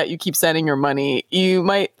 And yet you keep sending her money. You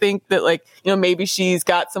might think that like, you know, maybe she's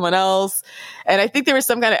got someone else. And I think there was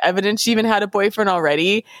some kind of evidence she even had a boyfriend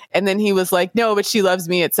already. And then he was like, no, but she loves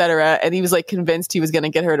me, etc. And he was like convinced he was going to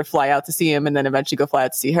get her to fly out to see him and then eventually go fly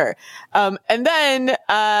out to see her. And then,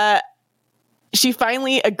 she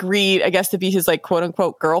finally agreed, I guess, to be his like quote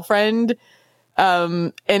unquote girlfriend,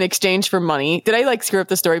 in exchange for money. Did I like screw up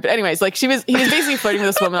the story? But anyways, like he was basically flirting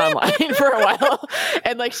with this woman online for a while.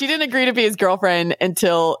 And like, she didn't agree to be his girlfriend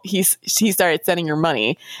until he started sending her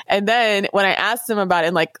money. And then when I asked him about it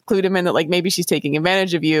and like clued him in that like, maybe she's taking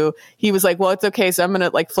advantage of you, he was like, well, it's okay. So I'm going to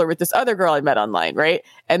like flirt with this other girl I met online. Right.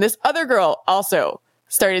 And this other girl also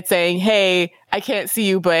started saying, hey, I can't see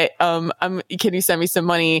you, but can you send me some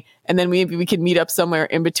money? And then maybe we could meet up somewhere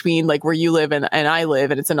in between, like where you live and I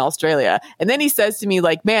live, and it's in Australia. And then he says to me,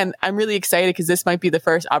 like, man, I'm really excited because this might be the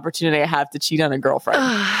first opportunity I have to cheat on a girlfriend.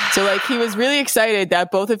 So like he was really excited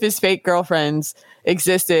that both of his fake girlfriends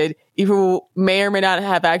existed, who may or may not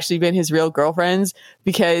have actually been his real girlfriends,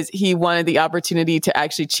 because he wanted the opportunity to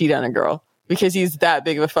actually cheat on a girl. Because he's that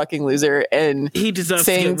big of a fucking loser, and he deserves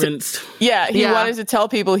to get rinsed. He wanted to tell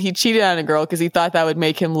people he cheated on a girl because he thought that would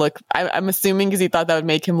make him look, I'm assuming because he thought that would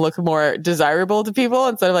make him look more desirable to people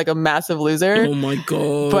instead of like a massive loser. Oh my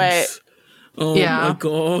God. My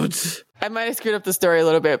God. I might have screwed up the story a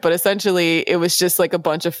little bit, but essentially it was just like a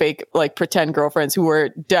bunch of fake, like pretend girlfriends who were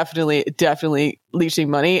definitely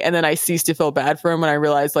leeching money. And then I ceased to feel bad for him when I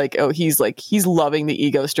realized like, oh, he's loving the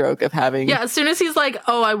ego stroke of having. Yeah. As soon as he's like,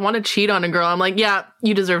 oh, I want to cheat on a girl, I'm like, yeah,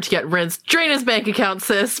 you deserve to get rinsed. Drain his bank account,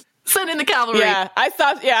 sis. Send in the cavalry. Yeah. I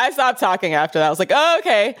stopped talking after that. I was like, oh,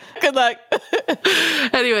 okay. Good luck.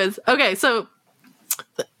 Anyways. Okay. So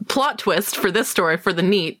plot twist for this story for the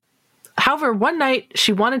NEET. However, one night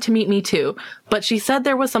she wanted to meet me too, but she said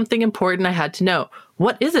there was something important I had to know.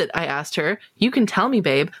 What is it? I asked her. You can tell me,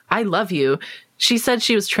 babe. I love you. She said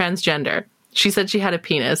she was transgender. She said she had a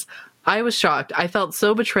penis. I was shocked. I felt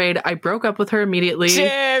so betrayed. I broke up with her immediately.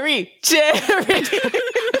 Jerry.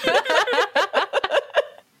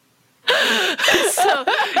 So,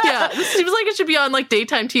 yeah, this seems like it should be on like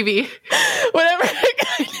daytime TV.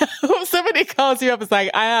 Whenever somebody calls you up, it's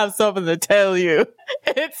like, I have something to tell you.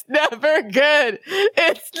 It's never good.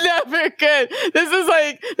 It's never good.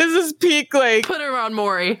 This is peak, like, put her on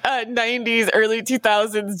Maury. 90s, early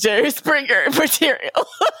 2000s Jerry Springer material.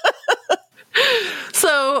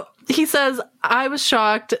 So, he says, I was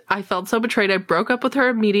shocked. I felt so betrayed. I broke up with her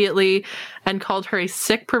immediately and called her a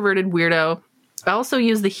sick, perverted weirdo. I also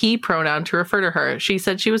used the he pronoun to refer to her. She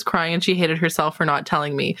said she was crying and she hated herself for not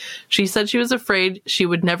telling me. She said she was afraid she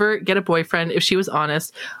would never get a boyfriend if she was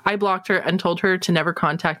honest. I blocked her and told her to never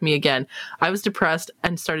contact me again. I was depressed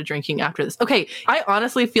and started drinking after this. Okay, I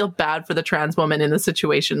honestly feel bad for the trans woman in this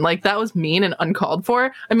situation. Like, that was mean and uncalled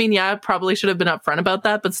for. I mean, yeah, I probably should have been upfront about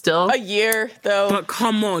that, but still. A year, though. But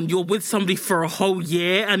come on, you're with somebody for a whole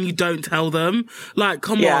year and you don't tell them? Like,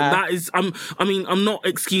 come on, that is... I'm not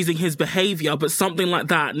excusing his behaviour, but something like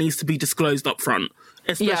that needs to be disclosed up front,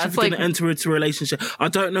 especially if you're going to enter into a relationship. I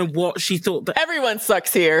don't know what she thought that... Everyone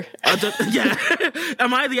sucks here.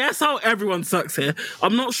 Am I the asshole? Everyone sucks here.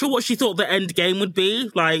 I'm not sure what she thought the end game would be.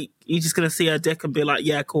 Like, you're just going to see her dick and be like,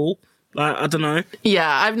 yeah, cool. Like, I don't know. Yeah,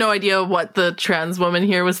 I have no idea what the trans woman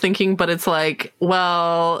here was thinking, but it's like,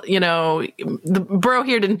 well, you know, the bro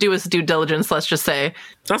here didn't do his due diligence, let's just say.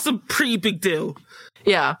 That's a pretty big deal.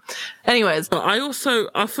 Yeah. Anyways. I also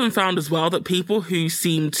often found as well that people who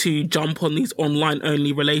seem to jump on these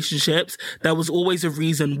online-only relationships, there was always a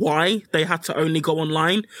reason why they had to only go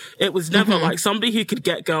online. It was never like somebody who could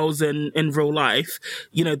get girls in real life,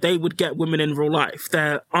 you know, they would get women in real life.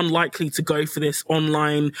 They're unlikely to go for this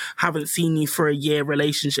online, haven't seen you for a year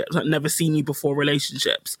relationships, like never seen you before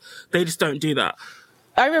relationships. They just don't do that.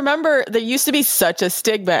 I remember there used to be such a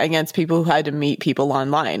stigma against people who had to meet people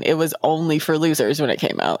online. It was only for losers when it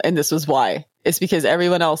came out. And this was why. It's because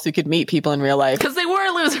everyone else who could meet people in real life. Because they were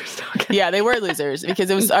losers. Yeah, they were losers. Because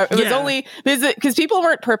it was only... Because people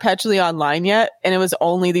weren't perpetually online yet. And it was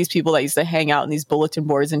only these people that used to hang out in these bulletin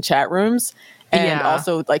boards and chat rooms. And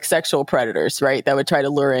also like sexual predators, right? That would try to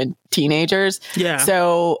lure in teenagers. Yeah.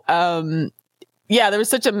 So... yeah, there was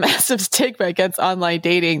such a massive stigma against online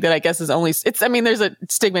dating that I guess is only, there's a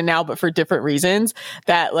stigma now, but for different reasons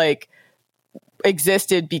that like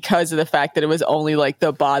existed because of the fact that it was only like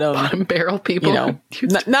the bottom barrel people, you know,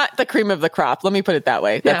 not the cream of the crop. Let me put it that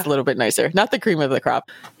way. That's a little bit nicer. Not the cream of the crop.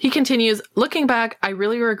 He continues, looking back, I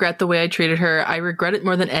really regret the way I treated her. I regret it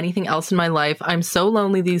more than anything else in my life. I'm so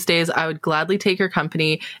lonely these days. I would gladly take her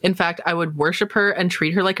company. In fact, I would worship her and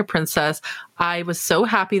treat her like a princess. I was so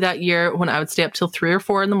happy that year when I would stay up till 3 or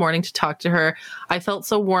 4 in the morning to talk to her. I felt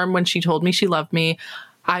so warm when she told me she loved me.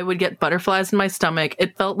 I would get butterflies in my stomach.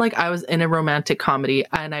 It felt like I was in a romantic comedy,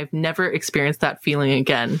 and I've never experienced that feeling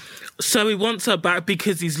again. So he wants her back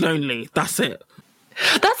because he's lonely. That's it.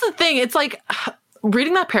 That's the thing. It's like,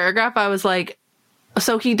 reading that paragraph, I was like,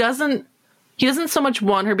 so he doesn't so much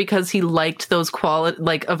want her because he liked those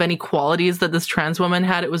of any qualities that this trans woman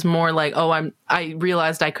had. It was more like, oh, I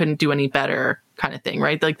realized I couldn't do any better kind of thing,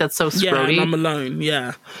 right? Like, that's so scroty. Yeah, I'm alone.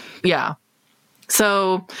 Yeah. Yeah.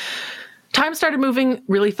 So... time started moving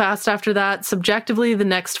really fast after that. Subjectively, the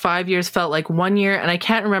next 5 years felt like 1 year, and I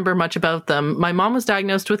can't remember much about them. My mom was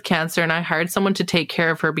diagnosed with cancer, and I hired someone to take care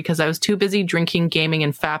of her because I was too busy drinking, gaming,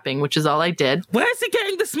 and fapping, which is all I did. Where's he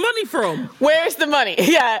getting this money from? Where's the money?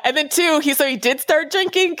 Yeah, and then two, he did start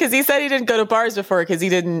drinking because he said he didn't go to bars before because he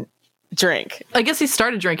didn't drink. I guess he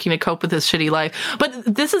started drinking to cope with his shitty life. But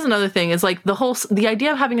this is another thing, is like the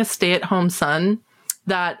idea of having a stay-at-home son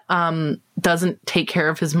that doesn't take care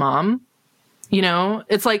of his mom. You know,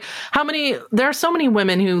 it's like there are so many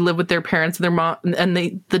women who live with their parents and their mom, and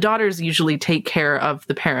the daughters usually take care of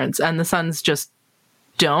the parents and the sons just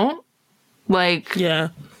don't. Like, yeah,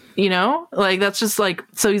 you know, like that's just like,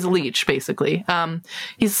 so he's a leech basically.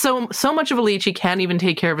 He's so much of a leech he can't even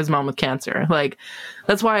take care of his mom with cancer. Like,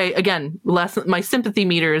 that's why, again, my sympathy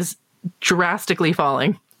meter is drastically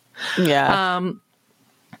falling. Yeah.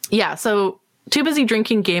 Yeah. So too busy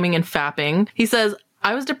drinking, gaming, and fapping. He says,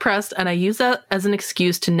 I was depressed and I used that as an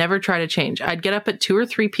excuse to never try to change. I'd get up at 2 or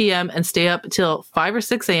 3 p.m. and stay up till 5 or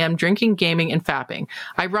 6 a.m. drinking, gaming, and fapping.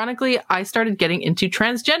 Ironically, I started getting into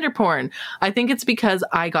transgender porn. I think it's because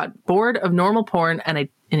I got bored of normal porn and it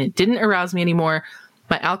didn't arouse me anymore.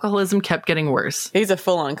 My alcoholism kept getting worse. He's a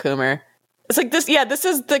full-on coomer. It's like this. Yeah, this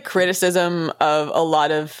is the criticism of a lot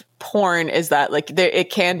of porn, is that like it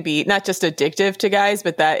can be not just addictive to guys,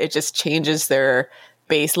 but that it just changes their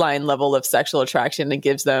baseline level of sexual attraction and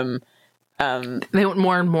gives them they want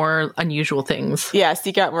more and more unusual things. Yeah,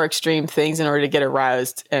 seek out more extreme things in order to get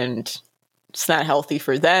aroused, and it's not healthy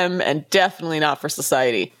for them and definitely not for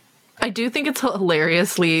society. I do think it's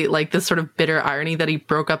hilariously like this sort of bitter irony that he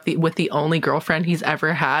broke up with the only girlfriend he's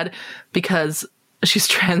ever had because she's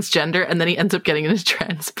transgender, and then he ends up getting into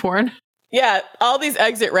trans porn. Yeah, all these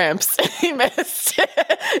exit ramps he missed.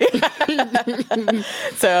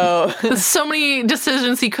 So many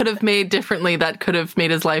decisions he could have made differently that could have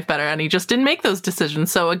made his life better, and he just didn't make those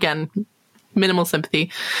decisions. So again, minimal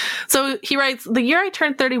sympathy. So he writes, the year I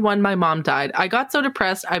turned 31, my mom died. I got so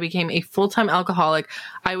depressed, I became a full-time alcoholic.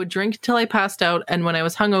 I would drink until I passed out, and when I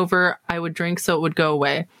was hungover, I would drink so it would go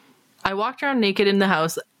away. I walked around naked in the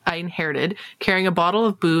house I inherited, carrying a bottle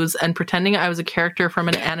of booze and pretending I was a character from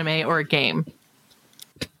an anime or a game.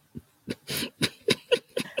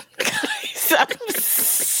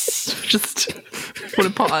 Just want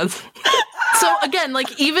to pause. So again,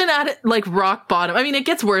 like even at like rock bottom, I mean, it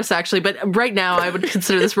gets worse actually, but right now I would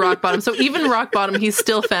consider this rock bottom. So even rock bottom, he's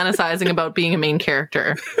still fantasizing about being a main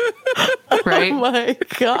character. Right? Oh my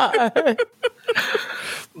God.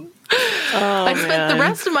 I spent the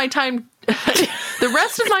rest of my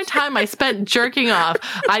time I spent jerking off.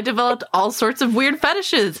 I developed all sorts of weird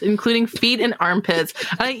fetishes, including feet and armpits.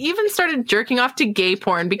 And I even started jerking off to gay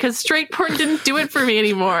porn because straight porn didn't do it for me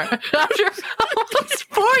anymore. After almost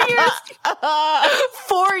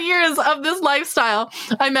 4 years of this lifestyle,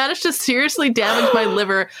 I managed to seriously damage my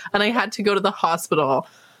liver and I had to go to the hospital.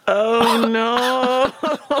 Oh no.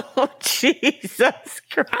 Jesus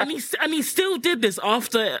Christ. And he still did this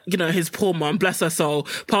after, his poor mom, bless her soul,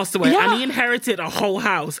 passed away. Yeah. And he inherited a whole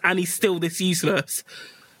house and he's still this useless.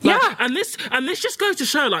 And this just goes to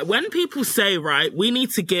show, like, when people say, right, we need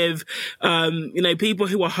to give, people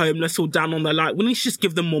who are homeless or down on their luck, we need to just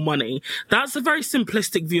give them more money. That's a very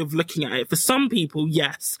simplistic view of looking at it. For some people,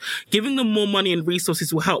 yes, giving them more money and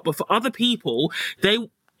resources will help. But for other people,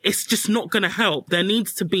 it's just not going to help. There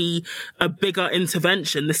needs to be a bigger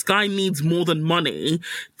intervention. This guy needs more than money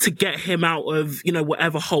to get him out of,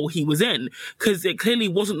 whatever hole he was in. Because it clearly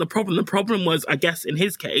wasn't the problem. The problem was, I guess, in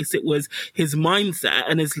his case, it was his mindset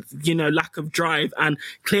and his, lack of drive and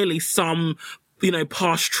clearly some,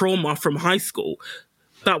 past trauma from high school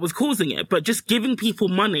that was causing it. But just giving people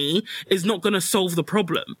money is not going to solve the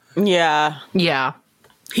problem. Yeah. Yeah.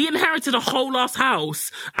 He inherited a whole ass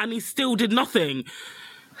house and he still did nothing.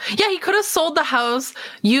 Yeah, he could have sold the house,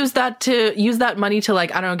 use that money to,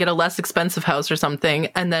 like, I don't know, get a less expensive house or something,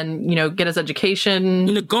 and then, get his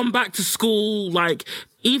education. Gone back to school, like,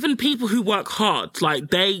 even people who work hard, like,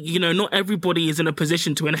 they, not everybody is in a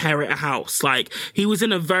position to inherit a house. Like, he was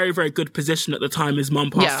in a very, very good position at the time his mum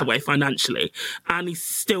passed away financially, and he's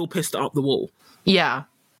still pissed up the wall. Yeah.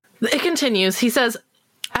 It continues. He says,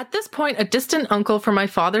 at this point, a distant uncle from my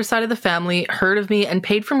father's side of the family heard of me and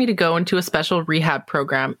paid for me to go into a special rehab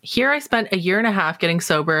program. Here I spent a year and a half getting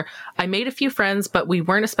sober. I made a few friends, but we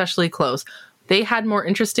weren't especially close. They had more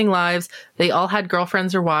interesting lives. They all had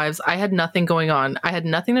girlfriends or wives. I had nothing going on. I had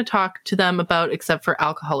nothing to talk to them about except for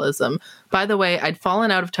alcoholism. By the way, I'd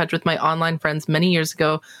fallen out of touch with my online friends many years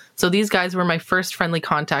ago, so these guys were my first friendly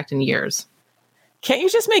contact in years. Can't you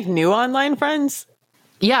just make new online friends?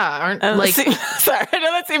 Yeah, sorry, I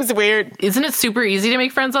know that seems weird. Isn't it super easy to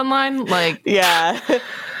make friends online? Like, yeah.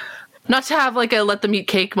 Not to have like a let them eat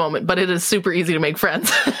cake moment, but it is super easy to make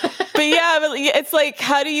friends. But it's like,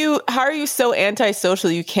 how are you so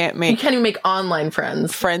antisocial you can't even make online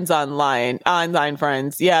friends online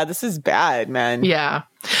friends. Yeah, this is bad, man. Yeah.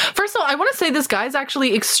 First of all, I want to say this guy's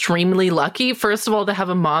actually extremely lucky, first of all, to have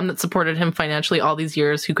a mom that supported him financially all these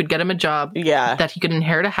years, who could get him a job, that he could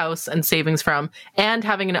inherit a house and savings from, and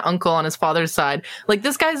having an uncle on his father's side. Like,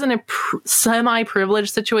 this guy's in a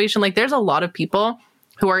semi-privileged situation. Like, there's a lot of people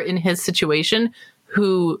who are in his situation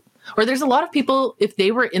there's a lot of people, if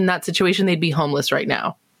they were in that situation, they'd be homeless right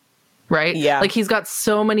now. Right? Yeah. Like, he's got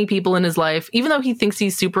so many people in his life, even though he thinks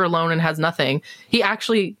he's super alone and has nothing, he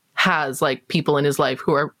actually has like people in his life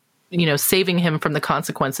who are, saving him from the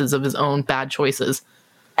consequences of his own bad choices.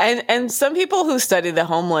 And some people who study the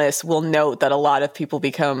homeless will note that a lot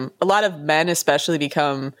of men especially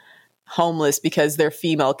become homeless because their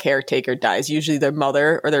female caretaker dies, usually their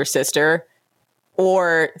mother or their sister,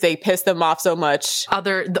 or they piss them off so much.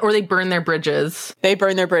 Or they burn their bridges. They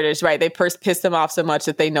burn their bridges, right? They piss them off so much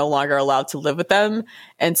that they no longer are allowed to live with them.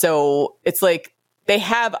 And so it's like, they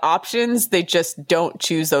have options, they just don't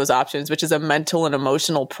choose those options, which is a mental and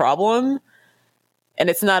emotional problem. And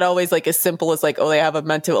it's not always like as simple as like, oh, they have a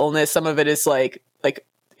mental illness. Some of it is like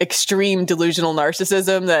extreme delusional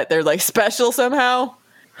narcissism that they're like special somehow.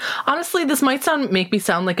 Honestly, this might make me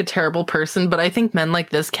sound like a terrible person, but I think men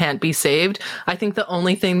like this can't be saved. I think the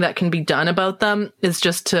only thing that can be done about them is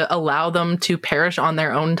just to allow them to perish on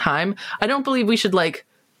their own time. I don't believe we should like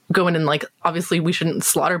go in and like, obviously we shouldn't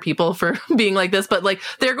slaughter people for being like this, but like,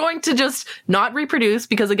 they're going to just not reproduce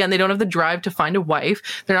because, again, they don't have the drive to find a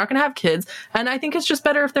wife. They're not going to have kids. And I think it's just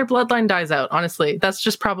better if their bloodline dies out. Honestly, that's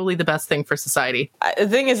just probably the best thing for society. The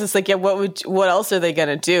thing is, it's like, yeah, what else are they going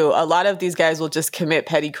to do? A lot of these guys will just commit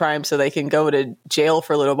petty crimes so they can go to jail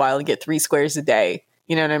for a little while and get 3 squares a day.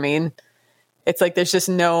 You know what I mean? It's like there's just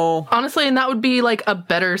no... Honestly, and that would be like a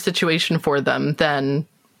better situation for them than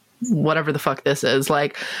whatever the fuck this is.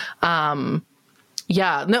 Like,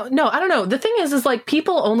 yeah, no, I don't know. The thing is like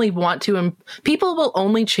people only want to, people will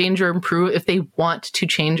only change or improve if they want to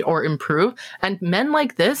change or improve. And men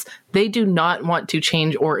like this, they do not want to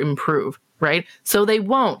change or improve, right? So they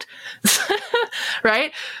won't,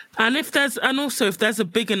 right? And if there's a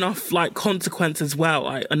big enough like consequence as well,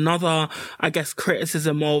 another, I guess,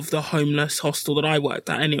 criticism of the homeless hostel that I worked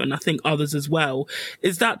at anyway, and I think others as well,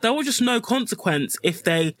 is that there was just no consequence if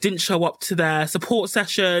they didn't show up to their support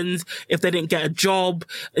sessions, if they didn't get a job.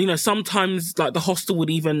 You know, sometimes like the hostel would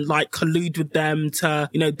even like collude with them to,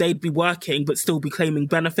 you know, they'd be working but still be claiming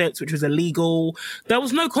benefits, which was illegal. There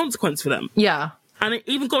was no consequence for them. Yeah. And it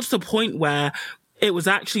even got to the point where it was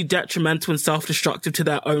actually detrimental and self-destructive to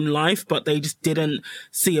their own life, but they just didn't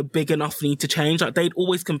see a big enough need to change. Like, they'd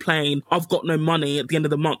always complain, I've got no money at the end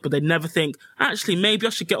of the month, but they'd never think, actually, maybe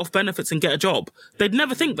I should get off benefits and get a job. They'd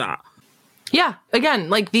never think that. Yeah.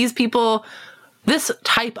 Again, like these people, this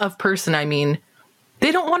type of person, I mean,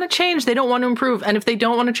 they don't want to change. They don't want to improve. And if they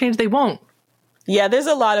don't want to change, they won't. Yeah, there's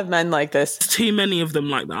a lot of men like this. Too many of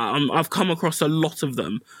them like that. I've come across a lot of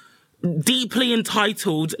them. Deeply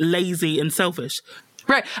entitled, lazy, and selfish.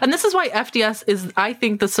 Right. And this is why FDS is, I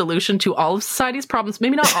think, the solution to all of society's problems.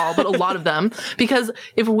 Maybe not all, but a lot of them. Because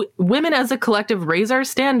if women as a collective raise our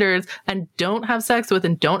standards and don't have sex with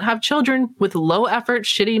and don't have children with low effort,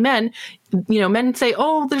 shitty men, you know, men say,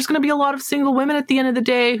 oh, there's going to be a lot of single women at the end of the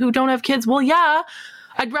day who don't have kids. Well, yeah,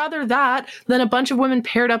 I'd rather that than a bunch of women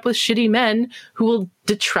paired up with shitty men who will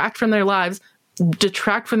detract from their lives,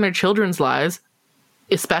 detract from their children's lives,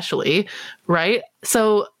 especially, right?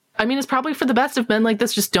 So, I mean, it's probably for the best if men like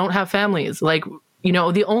this just don't have families. Like, you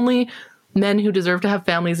know, the only men who deserve to have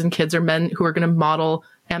families and kids are men who are going to model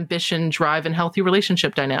ambition, drive, and healthy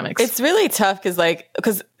relationship dynamics. It's really tough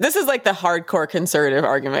because this is like the hardcore conservative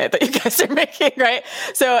argument that you guys are making, right?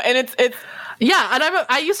 So, and it's yeah, and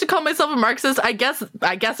I used to call myself a Marxist. I guess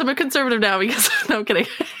I'm a conservative now because no, I'm kidding.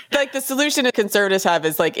 Like the solution that conservatives have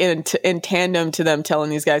is like in tandem to them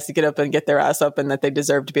telling these guys to get up and get their ass up and that they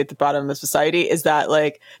deserve to be at the bottom of society is that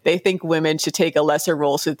like they think women should take a lesser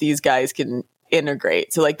role so that these guys can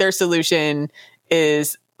integrate. So like their solution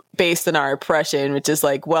is based on our oppression, which is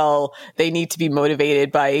like, well, they need to be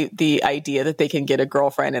motivated by the idea that they can get a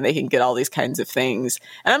girlfriend and they can get all these kinds of things.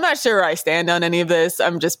 And I'm not sure where I stand on any of this.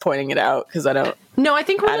 I'm just pointing it out because I don't. No, I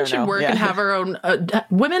think women should work and have our own.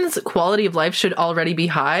 Women's quality of life should already be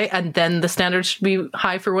high, and then the standards should be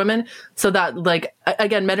high for women. So that, like,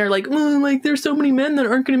 again, men are like, like, there's so many men that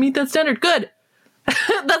aren't going to meet that standard. Good.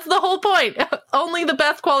 That's the whole point. Only the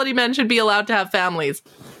best quality men should be allowed to have families.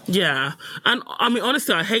 Yeah. And I mean,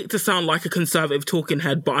 honestly, I hate to sound like a conservative talking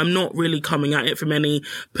head, but I'm not really coming at it from any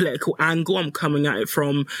political angle. I'm coming at it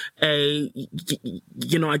from a,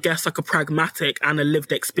 you know, I guess like a pragmatic and a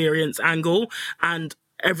lived experience angle. And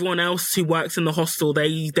everyone else who works in the hostel,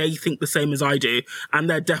 they think the same as I do. And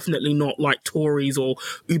they're definitely not like Tories or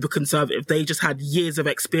uber conservative. They just had years of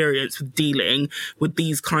experience with dealing with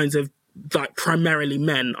these kinds of like primarily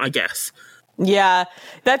men, I guess. Yeah,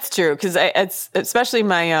 that's true. Because it's especially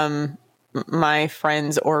my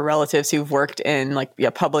friends or relatives who've worked in like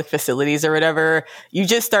public facilities or whatever. You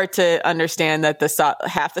just start to understand that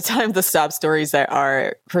half the time the sob stories that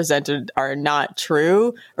are presented are not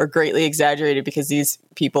true or greatly exaggerated because these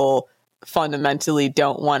people fundamentally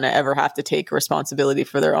don't want to ever have to take responsibility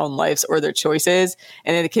for their own lives or their choices,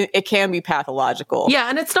 and it can be pathological. Yeah,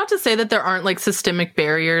 and it's not to say that there aren't like systemic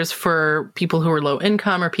barriers for people who are low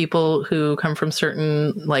income or people who come from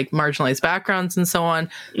certain like marginalized backgrounds and so on.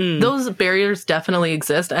 Those barriers definitely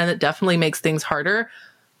exist, and it definitely makes things harder.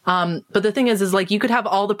 But the thing is like you could have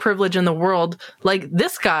all the privilege in the world. Like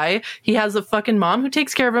this guy, he has a fucking mom who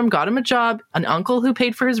takes care of him, got him a job, an uncle who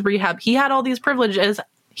paid for his rehab. He had all these privileges.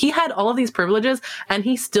 He had all of these privileges and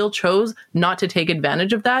he still chose not to take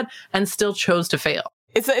advantage of that and still chose to fail.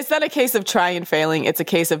 It's not a case of trying and failing. It's a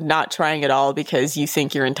case of not trying at all because you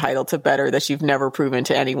think you're entitled to better that you've never proven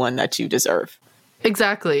to anyone that you deserve.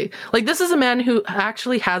 Exactly. Like this is a man who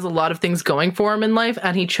actually has a lot of things going for him in life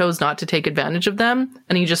and he chose not to take advantage of them.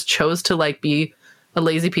 And he just chose to like be a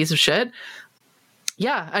lazy piece of shit.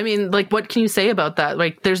 Yeah. I mean, like, what can you say about that?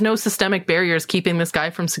 Like, there's no systemic barriers keeping this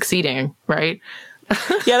guy from succeeding, right?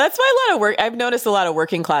 Yeah, that's why I've noticed a lot of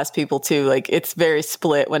working class people too. Like it's very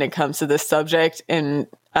split when it comes to this subject. And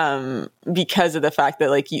because of the fact that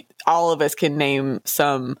like all of us can name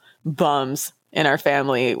some bums in our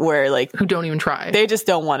family where like who don't even try. They just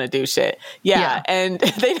don't want to do shit. Yeah. And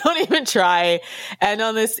they don't even try. And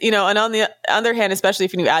on this, and on the other hand, especially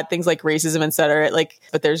if you add things like racism, et cetera, like,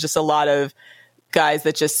 but there's just a lot of guys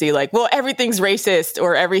that just see like, well, everything's racist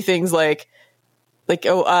or everything's like,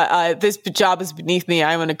 this job is beneath me.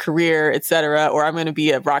 I'm in a career, et cetera, or I'm going to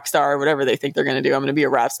be a rock star or whatever they think they're going to do. I'm going to be a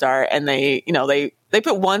rap star. And they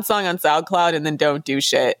put one song on SoundCloud and then don't do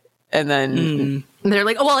shit. And then they're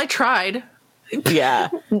like, oh, well, I tried. Yeah.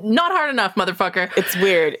 Not hard enough, motherfucker. It's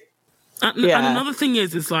weird. And another thing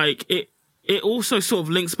is like, it also sort of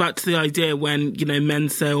links back to the idea when, men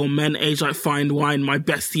say, or men age like fine wine, my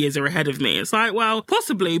best years are ahead of me. It's like, well,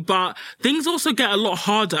 possibly, but things also get a lot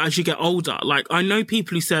harder as you get older. Like, I know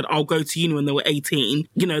people who said, I'll go to uni when they were 18.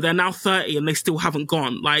 They're now 30 and they still haven't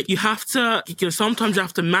gone. Like, you have to, sometimes you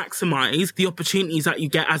have to maximize the opportunities that you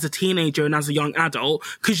get as a teenager and as a young adult,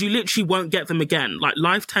 because you literally won't get them again. Like,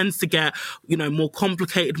 life tends to get, more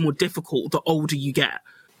complicated, more difficult the older you get.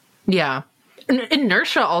 Yeah.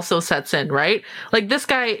 Inertia also sets in, right? Like this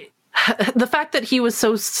guy, the fact that he was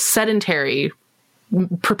so sedentary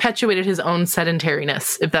perpetuated his own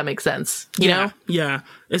sedentariness, if that makes sense. You know? Yeah.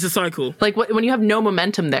 It's a cycle. Like when you have no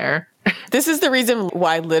momentum there. This is the reason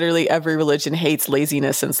why literally every religion hates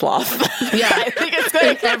laziness and sloth. Yeah. I think it's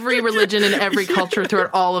like every religion and every culture throughout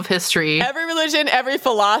all of history. Every religion, every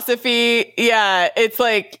philosophy. Yeah. It's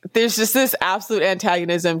like, there's just this absolute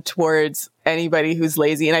antagonism towards anybody who's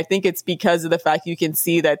lazy. And I think it's because of the fact you can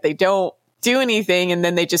see that they don't do anything and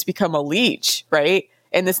then they just become a leech, right?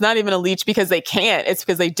 And it's not even a leech because they can't. It's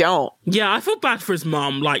because they don't. Yeah, I feel bad for his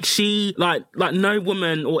mom. Like, she, like no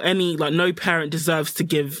woman or any, like, no parent deserves to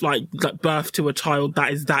give, like birth to a child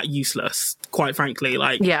that is that useless, quite frankly.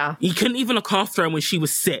 Like, yeah. He couldn't even look after her when she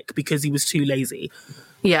was sick because he was too lazy.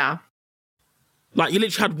 Yeah. Like, you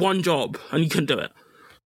literally had one job and you couldn't do it.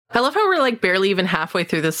 I love how we're like barely even halfway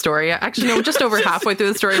through this story. Actually, no, just over halfway through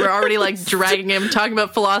the story. We're already like dragging him, talking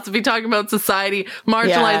about philosophy, talking about society,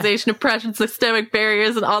 marginalization, oppression, systemic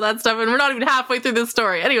barriers, and all that stuff. And we're not even halfway through this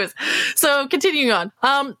story. Anyways, so continuing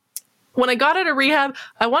on. When I got out of rehab,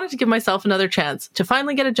 I wanted to give myself another chance to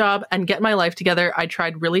finally get a job and get my life together. I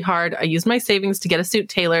tried really hard. I used my savings to get a suit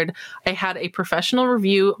tailored. I had a professional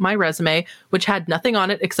review my resume, which had nothing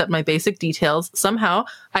on it except my basic details. Somehow,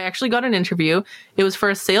 I actually got an interview. It was for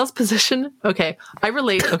a sales position. Okay, I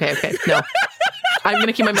relate. Okay, no. I'm going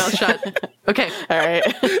to keep my mouth shut. Okay. All right.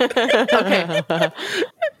 Okay.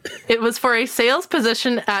 It was for a sales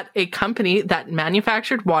position at a company that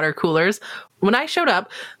manufactured water coolers. When I showed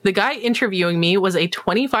up, the guy interviewing me was a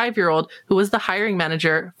 25-year-old who was the hiring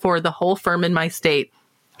manager for the whole firm in my state.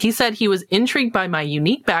 He said he was intrigued by my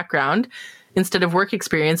unique background. Instead of work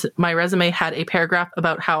experience, my resume had a paragraph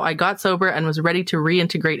about how I got sober and was ready to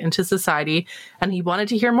reintegrate into society, and he wanted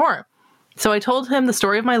to hear more. So I told him the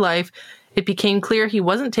story of my life. It became clear he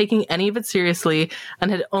wasn't taking any of it seriously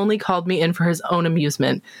and had only called me in for his own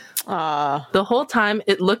amusement. The whole time,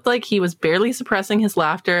 it looked like he was barely suppressing his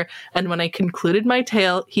laughter, and when I concluded my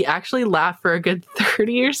tale, he actually laughed for a good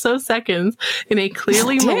 30 or so seconds in a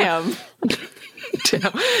clearly...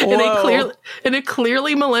 in a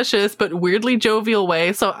clearly malicious but weirdly jovial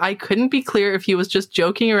way, so I couldn't be clear if he was just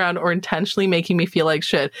joking around or intentionally making me feel like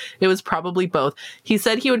shit. It was probably both. He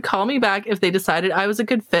said he would call me back if they decided I was a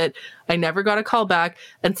good fit. I never got a call back,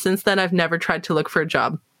 and since then I've never tried to look for a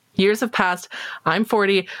job. Years have passed. I'm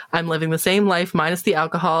 40. I'm living the same life minus the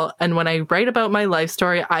alcohol, and when I write about my life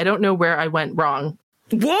story, I don't know where I went wrong.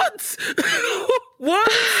 What?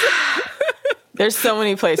 What? There's so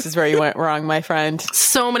many places where you went wrong, my friend.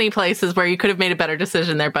 So many places where you could have made a better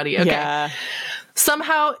decision there, buddy. Okay. Yeah.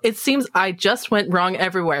 Somehow, it seems I just went wrong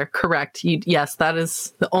everywhere. Correct. Yes, that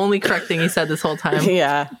is the only correct thing he said this whole time.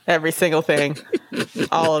 Yeah, every single thing.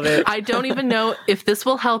 All of it. I don't even know if this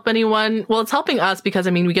will help anyone. Well, it's helping us because,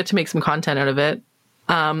 we get to make some content out of it.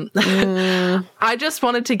 I just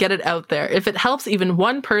wanted to get it out there. If it helps even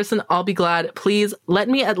one person, I'll be glad. Please let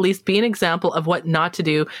me at least be an example of what not to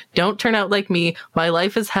do. Don't turn out like me. My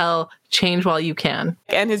life is hell. Change while you can.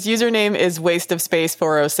 And his username is Waste of Space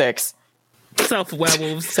 406.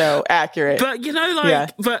 Self-werewolves. So accurate. But,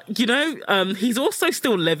 he's also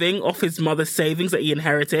still living off his mother's savings that he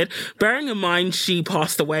inherited. Bearing in mind she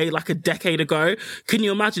passed away like a decade ago, can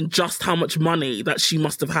you imagine just how much money that she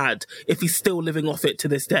must have had if he's still living off it to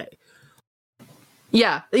this day?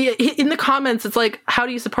 Yeah. In the comments, it's like, how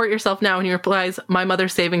do you support yourself now? And he replies, my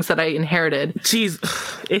mother's savings that I inherited. Jeez,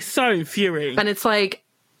 it's so infuriating. And it's like,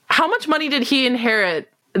 how much money did he inherit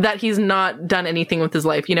that he's not done anything with his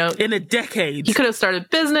life, In a decade. He could have started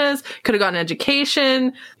business, could have gotten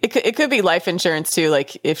education. It could be life insurance too.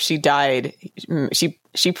 Like if she died, she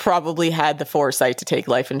she probably had the foresight to take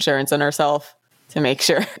life insurance on herself to make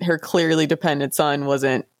sure her clearly dependent son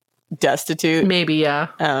wasn't destitute. Maybe, yeah.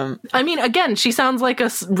 I mean, again, she sounds like a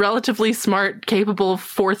relatively smart, capable,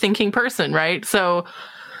 forward-thinking person, right? So,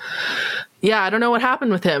 yeah, I don't know what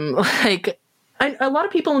happened with him. Like, a lot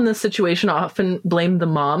of people in this situation often blame the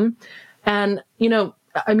mom. And, you know,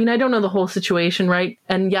 I mean, I don't know the whole situation, right?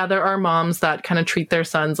 And yeah, there are moms that kind of treat their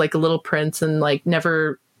sons like a little prince and like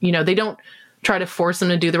never, you know, they don't try to force them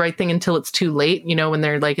to do the right thing until it's too late, you know, when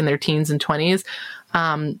they're like in their teens and 20s.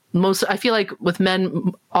 I feel like with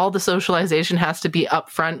men, all the socialization has to be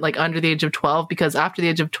upfront, like under the age of 12, because after the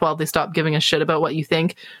age of 12, they stop giving a shit about what you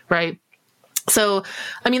think, right? So,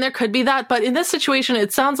 I mean, there could be that, but in this situation,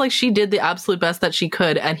 it sounds like she did the absolute best that she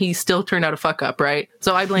could, and he still turned out a fuck up, right?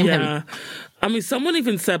 So I blame him. I mean, someone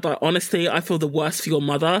even said, like, honestly, I feel the worst for your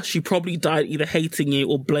mother. She probably died either hating you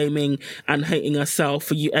or blaming and hating herself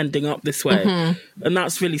for you ending up this way. Mm-hmm. And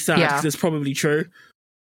that's really sad because it's probably true.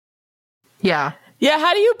 Yeah. Yeah,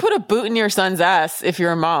 how do you put a boot in your son's ass if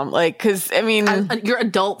you're a mom? Like, because, I mean... your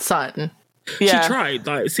adult son. Yeah. She tried.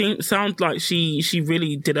 Like, it sounds like she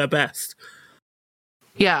really did her best.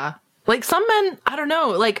 Yeah. Like, some men, I don't know,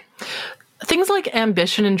 like, things like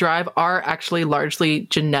ambition and drive are actually largely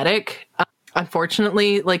genetic.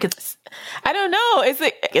 Unfortunately, like, it's... I don't know. Is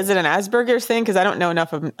it an Asperger's thing? Because I don't know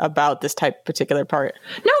enough about this particular part.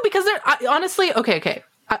 No, because honestly, okay.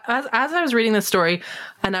 As I was reading this story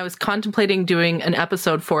and I was contemplating doing an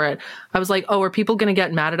episode for it, I was like, oh, are people going to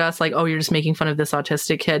get mad at us? Like, oh, you're just making fun of this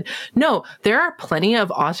autistic kid. No, there are plenty of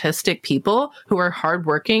autistic people who are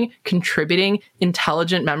hardworking, contributing,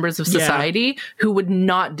 intelligent members of society who would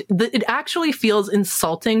not... It actually feels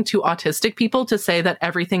insulting to autistic people to say that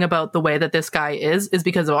everything about the way that this guy is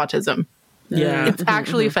because of autism. Yeah. It's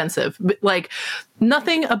actually offensive. Like,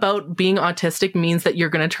 nothing about being autistic means that you're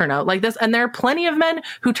going to turn out like this. And there are plenty of men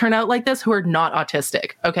who turn out like this who are not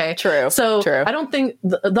autistic. Okay. True. So True. I don't think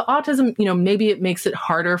the autism, you know, maybe it makes it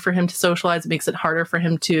harder for him to socialize. It makes it harder for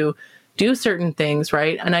him to do certain things.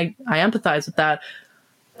 Right. And I empathize with that.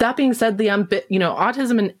 That being said,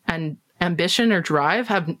 autism and ambition or drive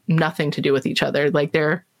have nothing to do with each other. Like,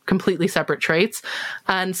 they're completely separate traits.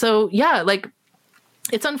 And so, yeah, like,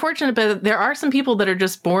 it's unfortunate, but there are some people that are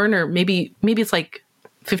just born, or maybe it's like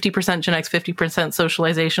 50% genetics, 50%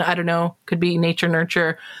 socialization. I don't know. Could be nature,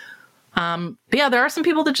 nurture. But yeah, there are some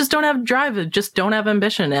people that just don't have drive, just don't have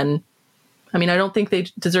ambition. And I mean, I don't think they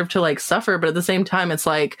deserve to like suffer, but at the same time, it's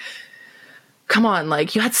like, come on,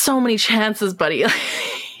 like, you had so many chances, buddy.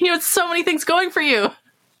 You had so many things going for you.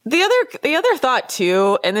 The other thought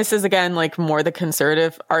too, and this is again like more the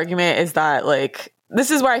conservative argument, is that like, this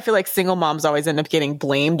is where I feel like single moms always end up getting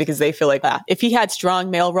blamed, because they feel like if he had strong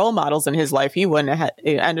male role models in his life, he wouldn't have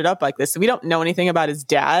ended up like this. So we don't know anything about his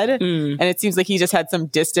dad. And it seems like he just had some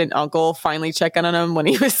distant uncle finally check in on him when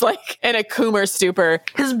he was like in a Coomer stupor.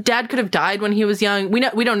 His dad could have died when he was young. We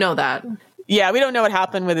don't know that. Yeah, we don't know what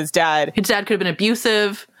happened with his dad. His dad could have been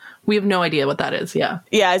abusive. We have no idea what that is. Yeah.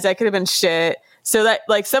 Yeah, his dad could have been shit. So that,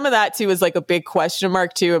 like, some of that too is like a big question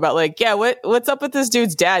mark too about like, yeah, what's up with this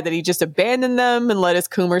dude's dad, that he just abandoned them and let his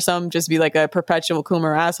Coomer son just be like a perpetual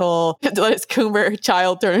Coomer asshole, let his Coomer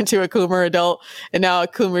child turn into a Coomer adult and now a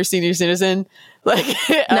Coomer senior citizen. Like,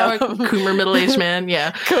 now a Coomer middle-aged man,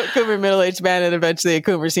 yeah. Coomer middle-aged man and eventually a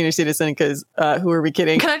Coomer senior citizen, because who are we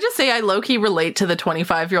kidding? Can I just say I low-key relate to the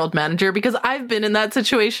 25-year-old manager, because I've been in that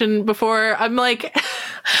situation before. I'm like,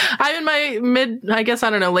 I'm in my late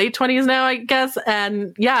 20s now, I guess.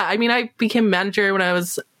 And yeah, I mean, I became manager when I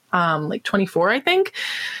was like 24, I think.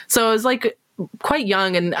 So I was like quite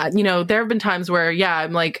young. And, there have been times where, yeah,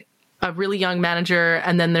 I'm like a really young manager,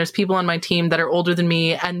 and then there's people on my team that are older than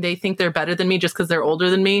me, and they think they're better than me just because they're older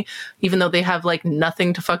than me, even though they have like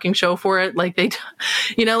nothing to fucking show for it. Like they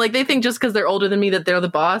think just because they're older than me that they're the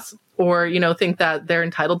boss, or think that they're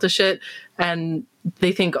entitled to shit, and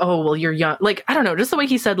they think, oh well, you're young. Like, I don't know, just the way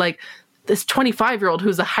he said like this 25-year-old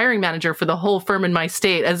who's a hiring manager for the whole firm in my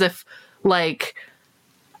state, as if like,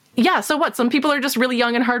 yeah, so what? Some people are just really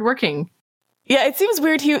young and hardworking. Yeah, it seems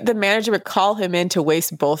weird the manager would call him in to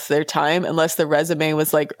waste both their time, unless the resume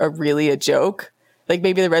was like really a joke. Like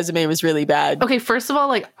maybe the resume was really bad. Okay, first of all,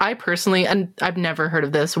 like I personally, and I've never heard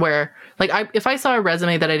of this, where like if I saw a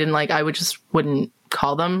resume that I didn't like, I wouldn't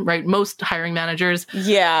call them, right? Most hiring managers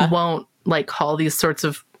won't like call these sorts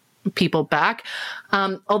of people back.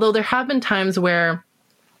 Although there have been times where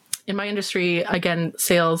in my industry, again,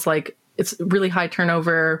 sales, like it's really high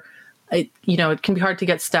turnover. It can be hard to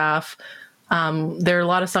get staff. There are a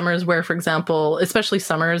lot of summers where, for example, especially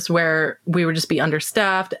summers where we would just be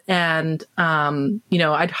understaffed, and,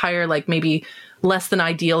 I'd hire like maybe less than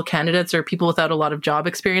ideal candidates or people without a lot of job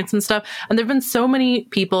experience and stuff. And there've been so many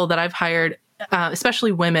people that I've hired,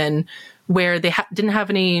 especially women, where they didn't have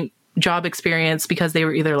any job experience because they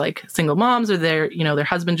were either like single moms or their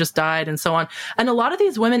husband just died and so on. And a lot of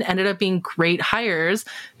these women ended up being great hires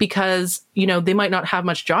because, they might not have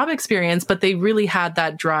much job experience, but they really had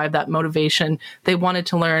that drive, that motivation. They wanted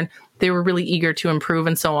to learn. They were really eager to improve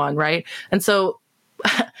and so on. Right. And so,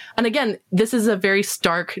 and again, this is a very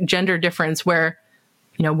stark gender difference where,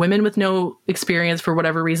 women with no experience for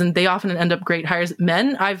whatever reason, they often end up great hires.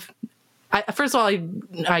 Men, first of all,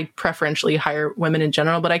 I preferentially hire women in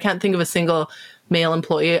general, but I can't think of a single male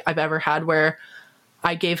employee I've ever had where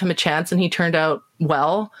I gave him a chance and he turned out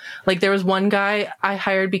well. Like there was one guy I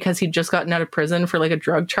hired because he'd just gotten out of prison for like a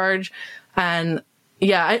drug charge. And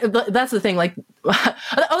yeah, that's the thing. Like,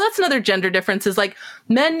 that's another gender difference is like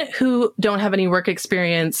men who don't have any work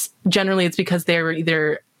experience, generally it's because they were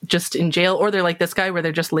either just in jail or they're like this guy where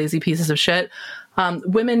they're just lazy pieces of shit.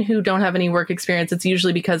 Women who don't have any work experience, it's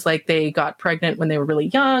usually because like they got pregnant when they were really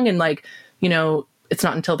young and like, it's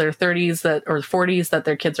not until their 30s or 40s that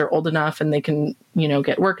their kids are old enough and they can,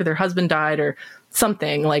 get work or their husband died or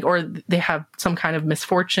something like, or they have some kind of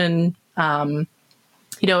misfortune.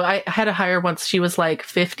 I had a hire once, she was like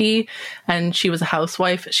 50 and she was a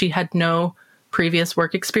housewife. She had no previous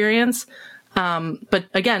work experience. But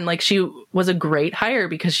again, like she was a great hire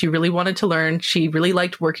because she really wanted to learn. She really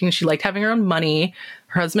liked working. She liked having her own money.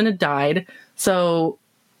 Her husband had died. So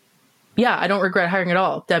yeah, I don't regret hiring at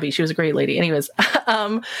all. Debbie, she was a great lady. Anyways.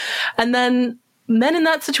 And then men in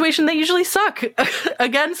that situation, they usually suck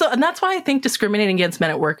again. So, and that's why I think discriminating against men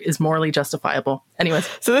at work is morally justifiable. Anyways.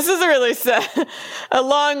 So this is a really sad, a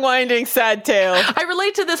long, winding, sad tale. I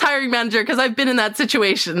relate to this hiring manager because I've been in that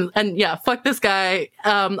situation. And yeah, fuck this guy.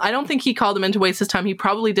 I don't think he called him in to waste his time. He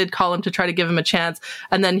probably did call him to try to give him a chance.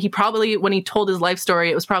 And then he probably, when he told his life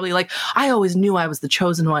story, it was probably like, I always knew I was the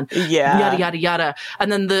chosen one. Yeah. Yada, yada, yada.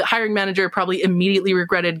 And then the hiring manager probably immediately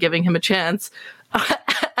regretted giving him a chance.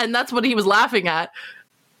 And that's what he was laughing at.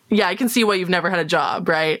 Yeah, I can see why you've never had a job,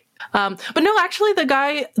 right? But no, actually, the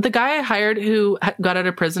guy I hired who got out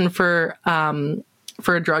of prison for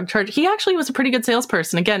a drug charge, he actually was a pretty good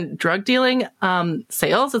salesperson. Again, drug dealing,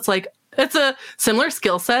 sales, it's a similar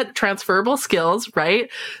skill set, transferable skills, right?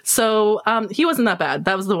 So he wasn't that bad.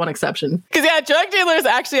 That was the one exception. Because yeah, drug dealers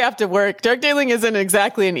actually have to work. Drug dealing isn't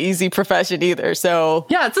exactly an easy profession either. So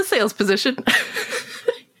yeah, it's a sales position.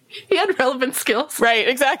 He had relevant skills. Right,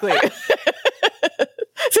 exactly. I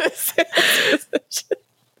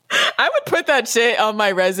would put that shit on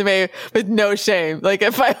my resume with no shame. Like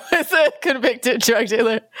if I was a convicted drug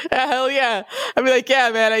dealer, hell yeah. I'd be like, yeah,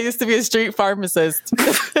 man, I used to be a street pharmacist.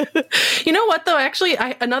 You know what though? Actually,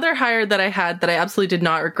 another hire that I had that I absolutely did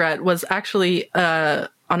not regret was actually an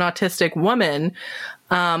autistic woman.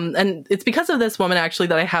 And it's because of this woman actually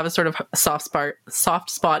that I have a sort of soft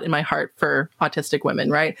spot in my heart for autistic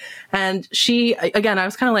women, right? And she, again, I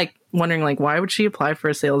was kind of like wondering like, why would she apply for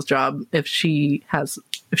a sales job if she's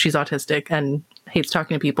autistic and hates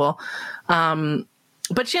talking to people?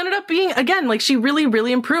 But she ended up being, again, like she really,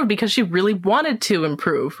 really improved because she really wanted to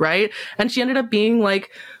improve, right? And she ended up being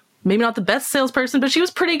like, maybe not the best salesperson, but she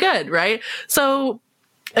was pretty good, right? So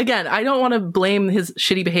again, I don't want to blame his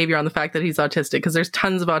shitty behavior on the fact that he's autistic because there's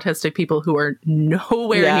tons of autistic people who are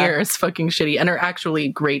nowhere near as fucking shitty and are actually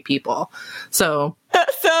great people. So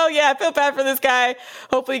yeah, I feel bad for this guy.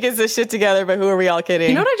 Hopefully he gets this shit together, but who are we all kidding?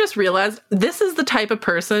 You know what I just realized? This is the type of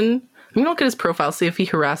person, I'm going to look at his profile, see if he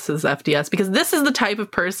harasses FDS, because this is the type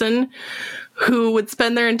of person who would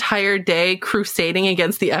spend their entire day crusading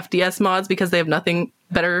against the FDS mods because they have nothing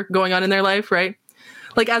better going on in their life, right?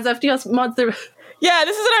 Like as FDS mods, they're... Yeah,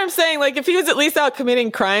 this is what I'm saying. Like, if he was at least out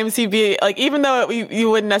committing crimes, he'd be like, even though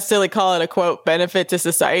you wouldn't necessarily call it a quote benefit to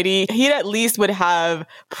society, he at least would have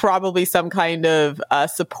probably some kind of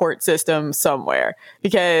support system somewhere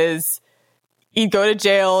because he'd go to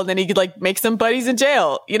jail and then he could like make some buddies in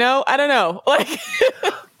jail. You know, I don't know. Like,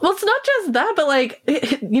 well, it's not just that, but like,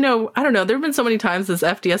 I don't know. There have been so many times as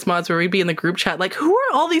FDS mods where we'd be in the group chat, like, who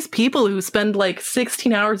are all these people who spend like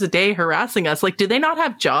 16 hours a day harassing us? Like, do they not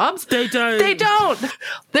have jobs? They don't. They don't.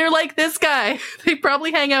 They're like this guy. They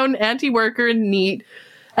probably hang out in anti-worker and NEET.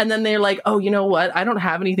 And then they're like, oh, you know what? I don't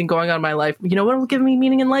have anything going on in my life. You know what will give me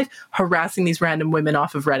meaning in life? Harassing these random women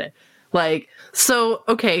off of Reddit. Like, so,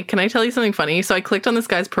 okay, can I tell you something funny? So I clicked on this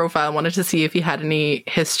guy's profile and wanted to see if he had any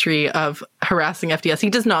history of harassing FDS. He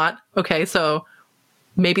does not. Okay, so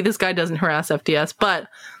maybe this guy doesn't harass FDS, but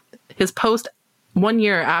his post 1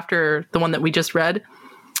 year after the one that we just read,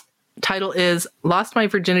 title is, Lost My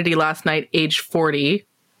Virginity Last Night, age 40.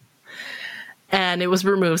 and it was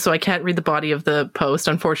removed, so I can't read the body of the post,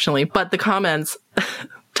 unfortunately. But the comments,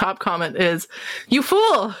 top comment is, "You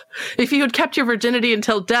fool! If you had kept your virginity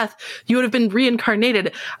until death, you would have been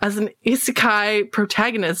reincarnated as an isekai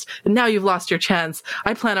protagonist, and now you've lost your chance.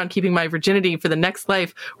 I plan on keeping my virginity for the next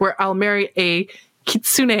life, where I'll marry a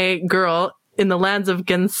kitsune girl in the lands of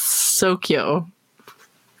Gensokyo."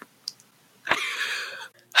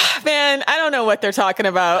 Man, I don't know what they're talking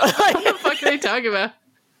about. What the fuck are they talking about?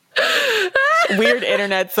 Weird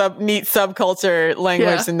internet NEET subculture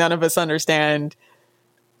language that none of us understand.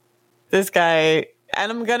 This guy,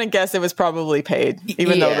 and I'm gonna guess it was probably paid,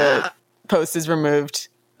 even though the post is removed.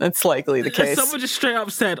 That's likely the case. Someone just straight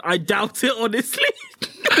up said, "I doubt it, honestly."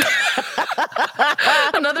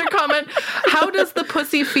 Another comment, "How does the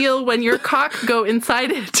pussy feel when your cock go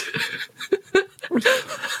inside it?"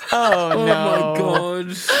 Oh no. Oh my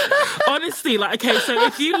god. Honestly, like, okay, so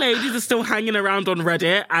if you ladies are still hanging around on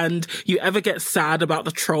Reddit and you ever get sad about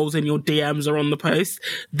the trolls in your DMs or on the post,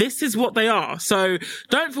 this is what they are. So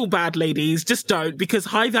don't feel bad, ladies. Just don't, because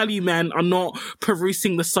high value men are not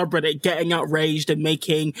perusing the subreddit, getting outraged and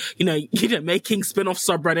making, making spin-off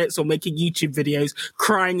subreddits or making YouTube videos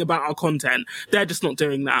crying about our content. They're just not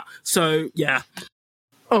doing that. So yeah.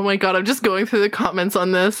 Oh my god, I'm just going through the comments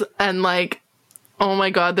on this and like, oh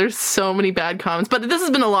my god, there's so many bad comments. But this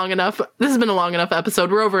has been a long enough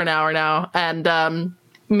episode. We're over an hour now, and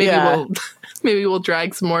maybe we'll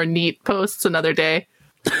drag some more NEET posts another day.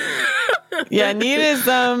 Yeah, NEET is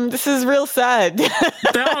this is real sad.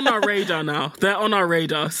 They're on our radar now. They're on our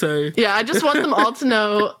radar, so yeah, I just want them all to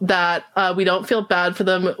know that we don't feel bad for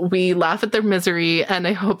them. We laugh at their misery, and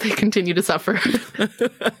I hope they continue to suffer.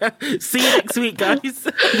 See you next week, guys.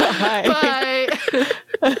 Bye.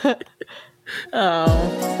 Bye.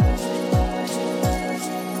 Oh.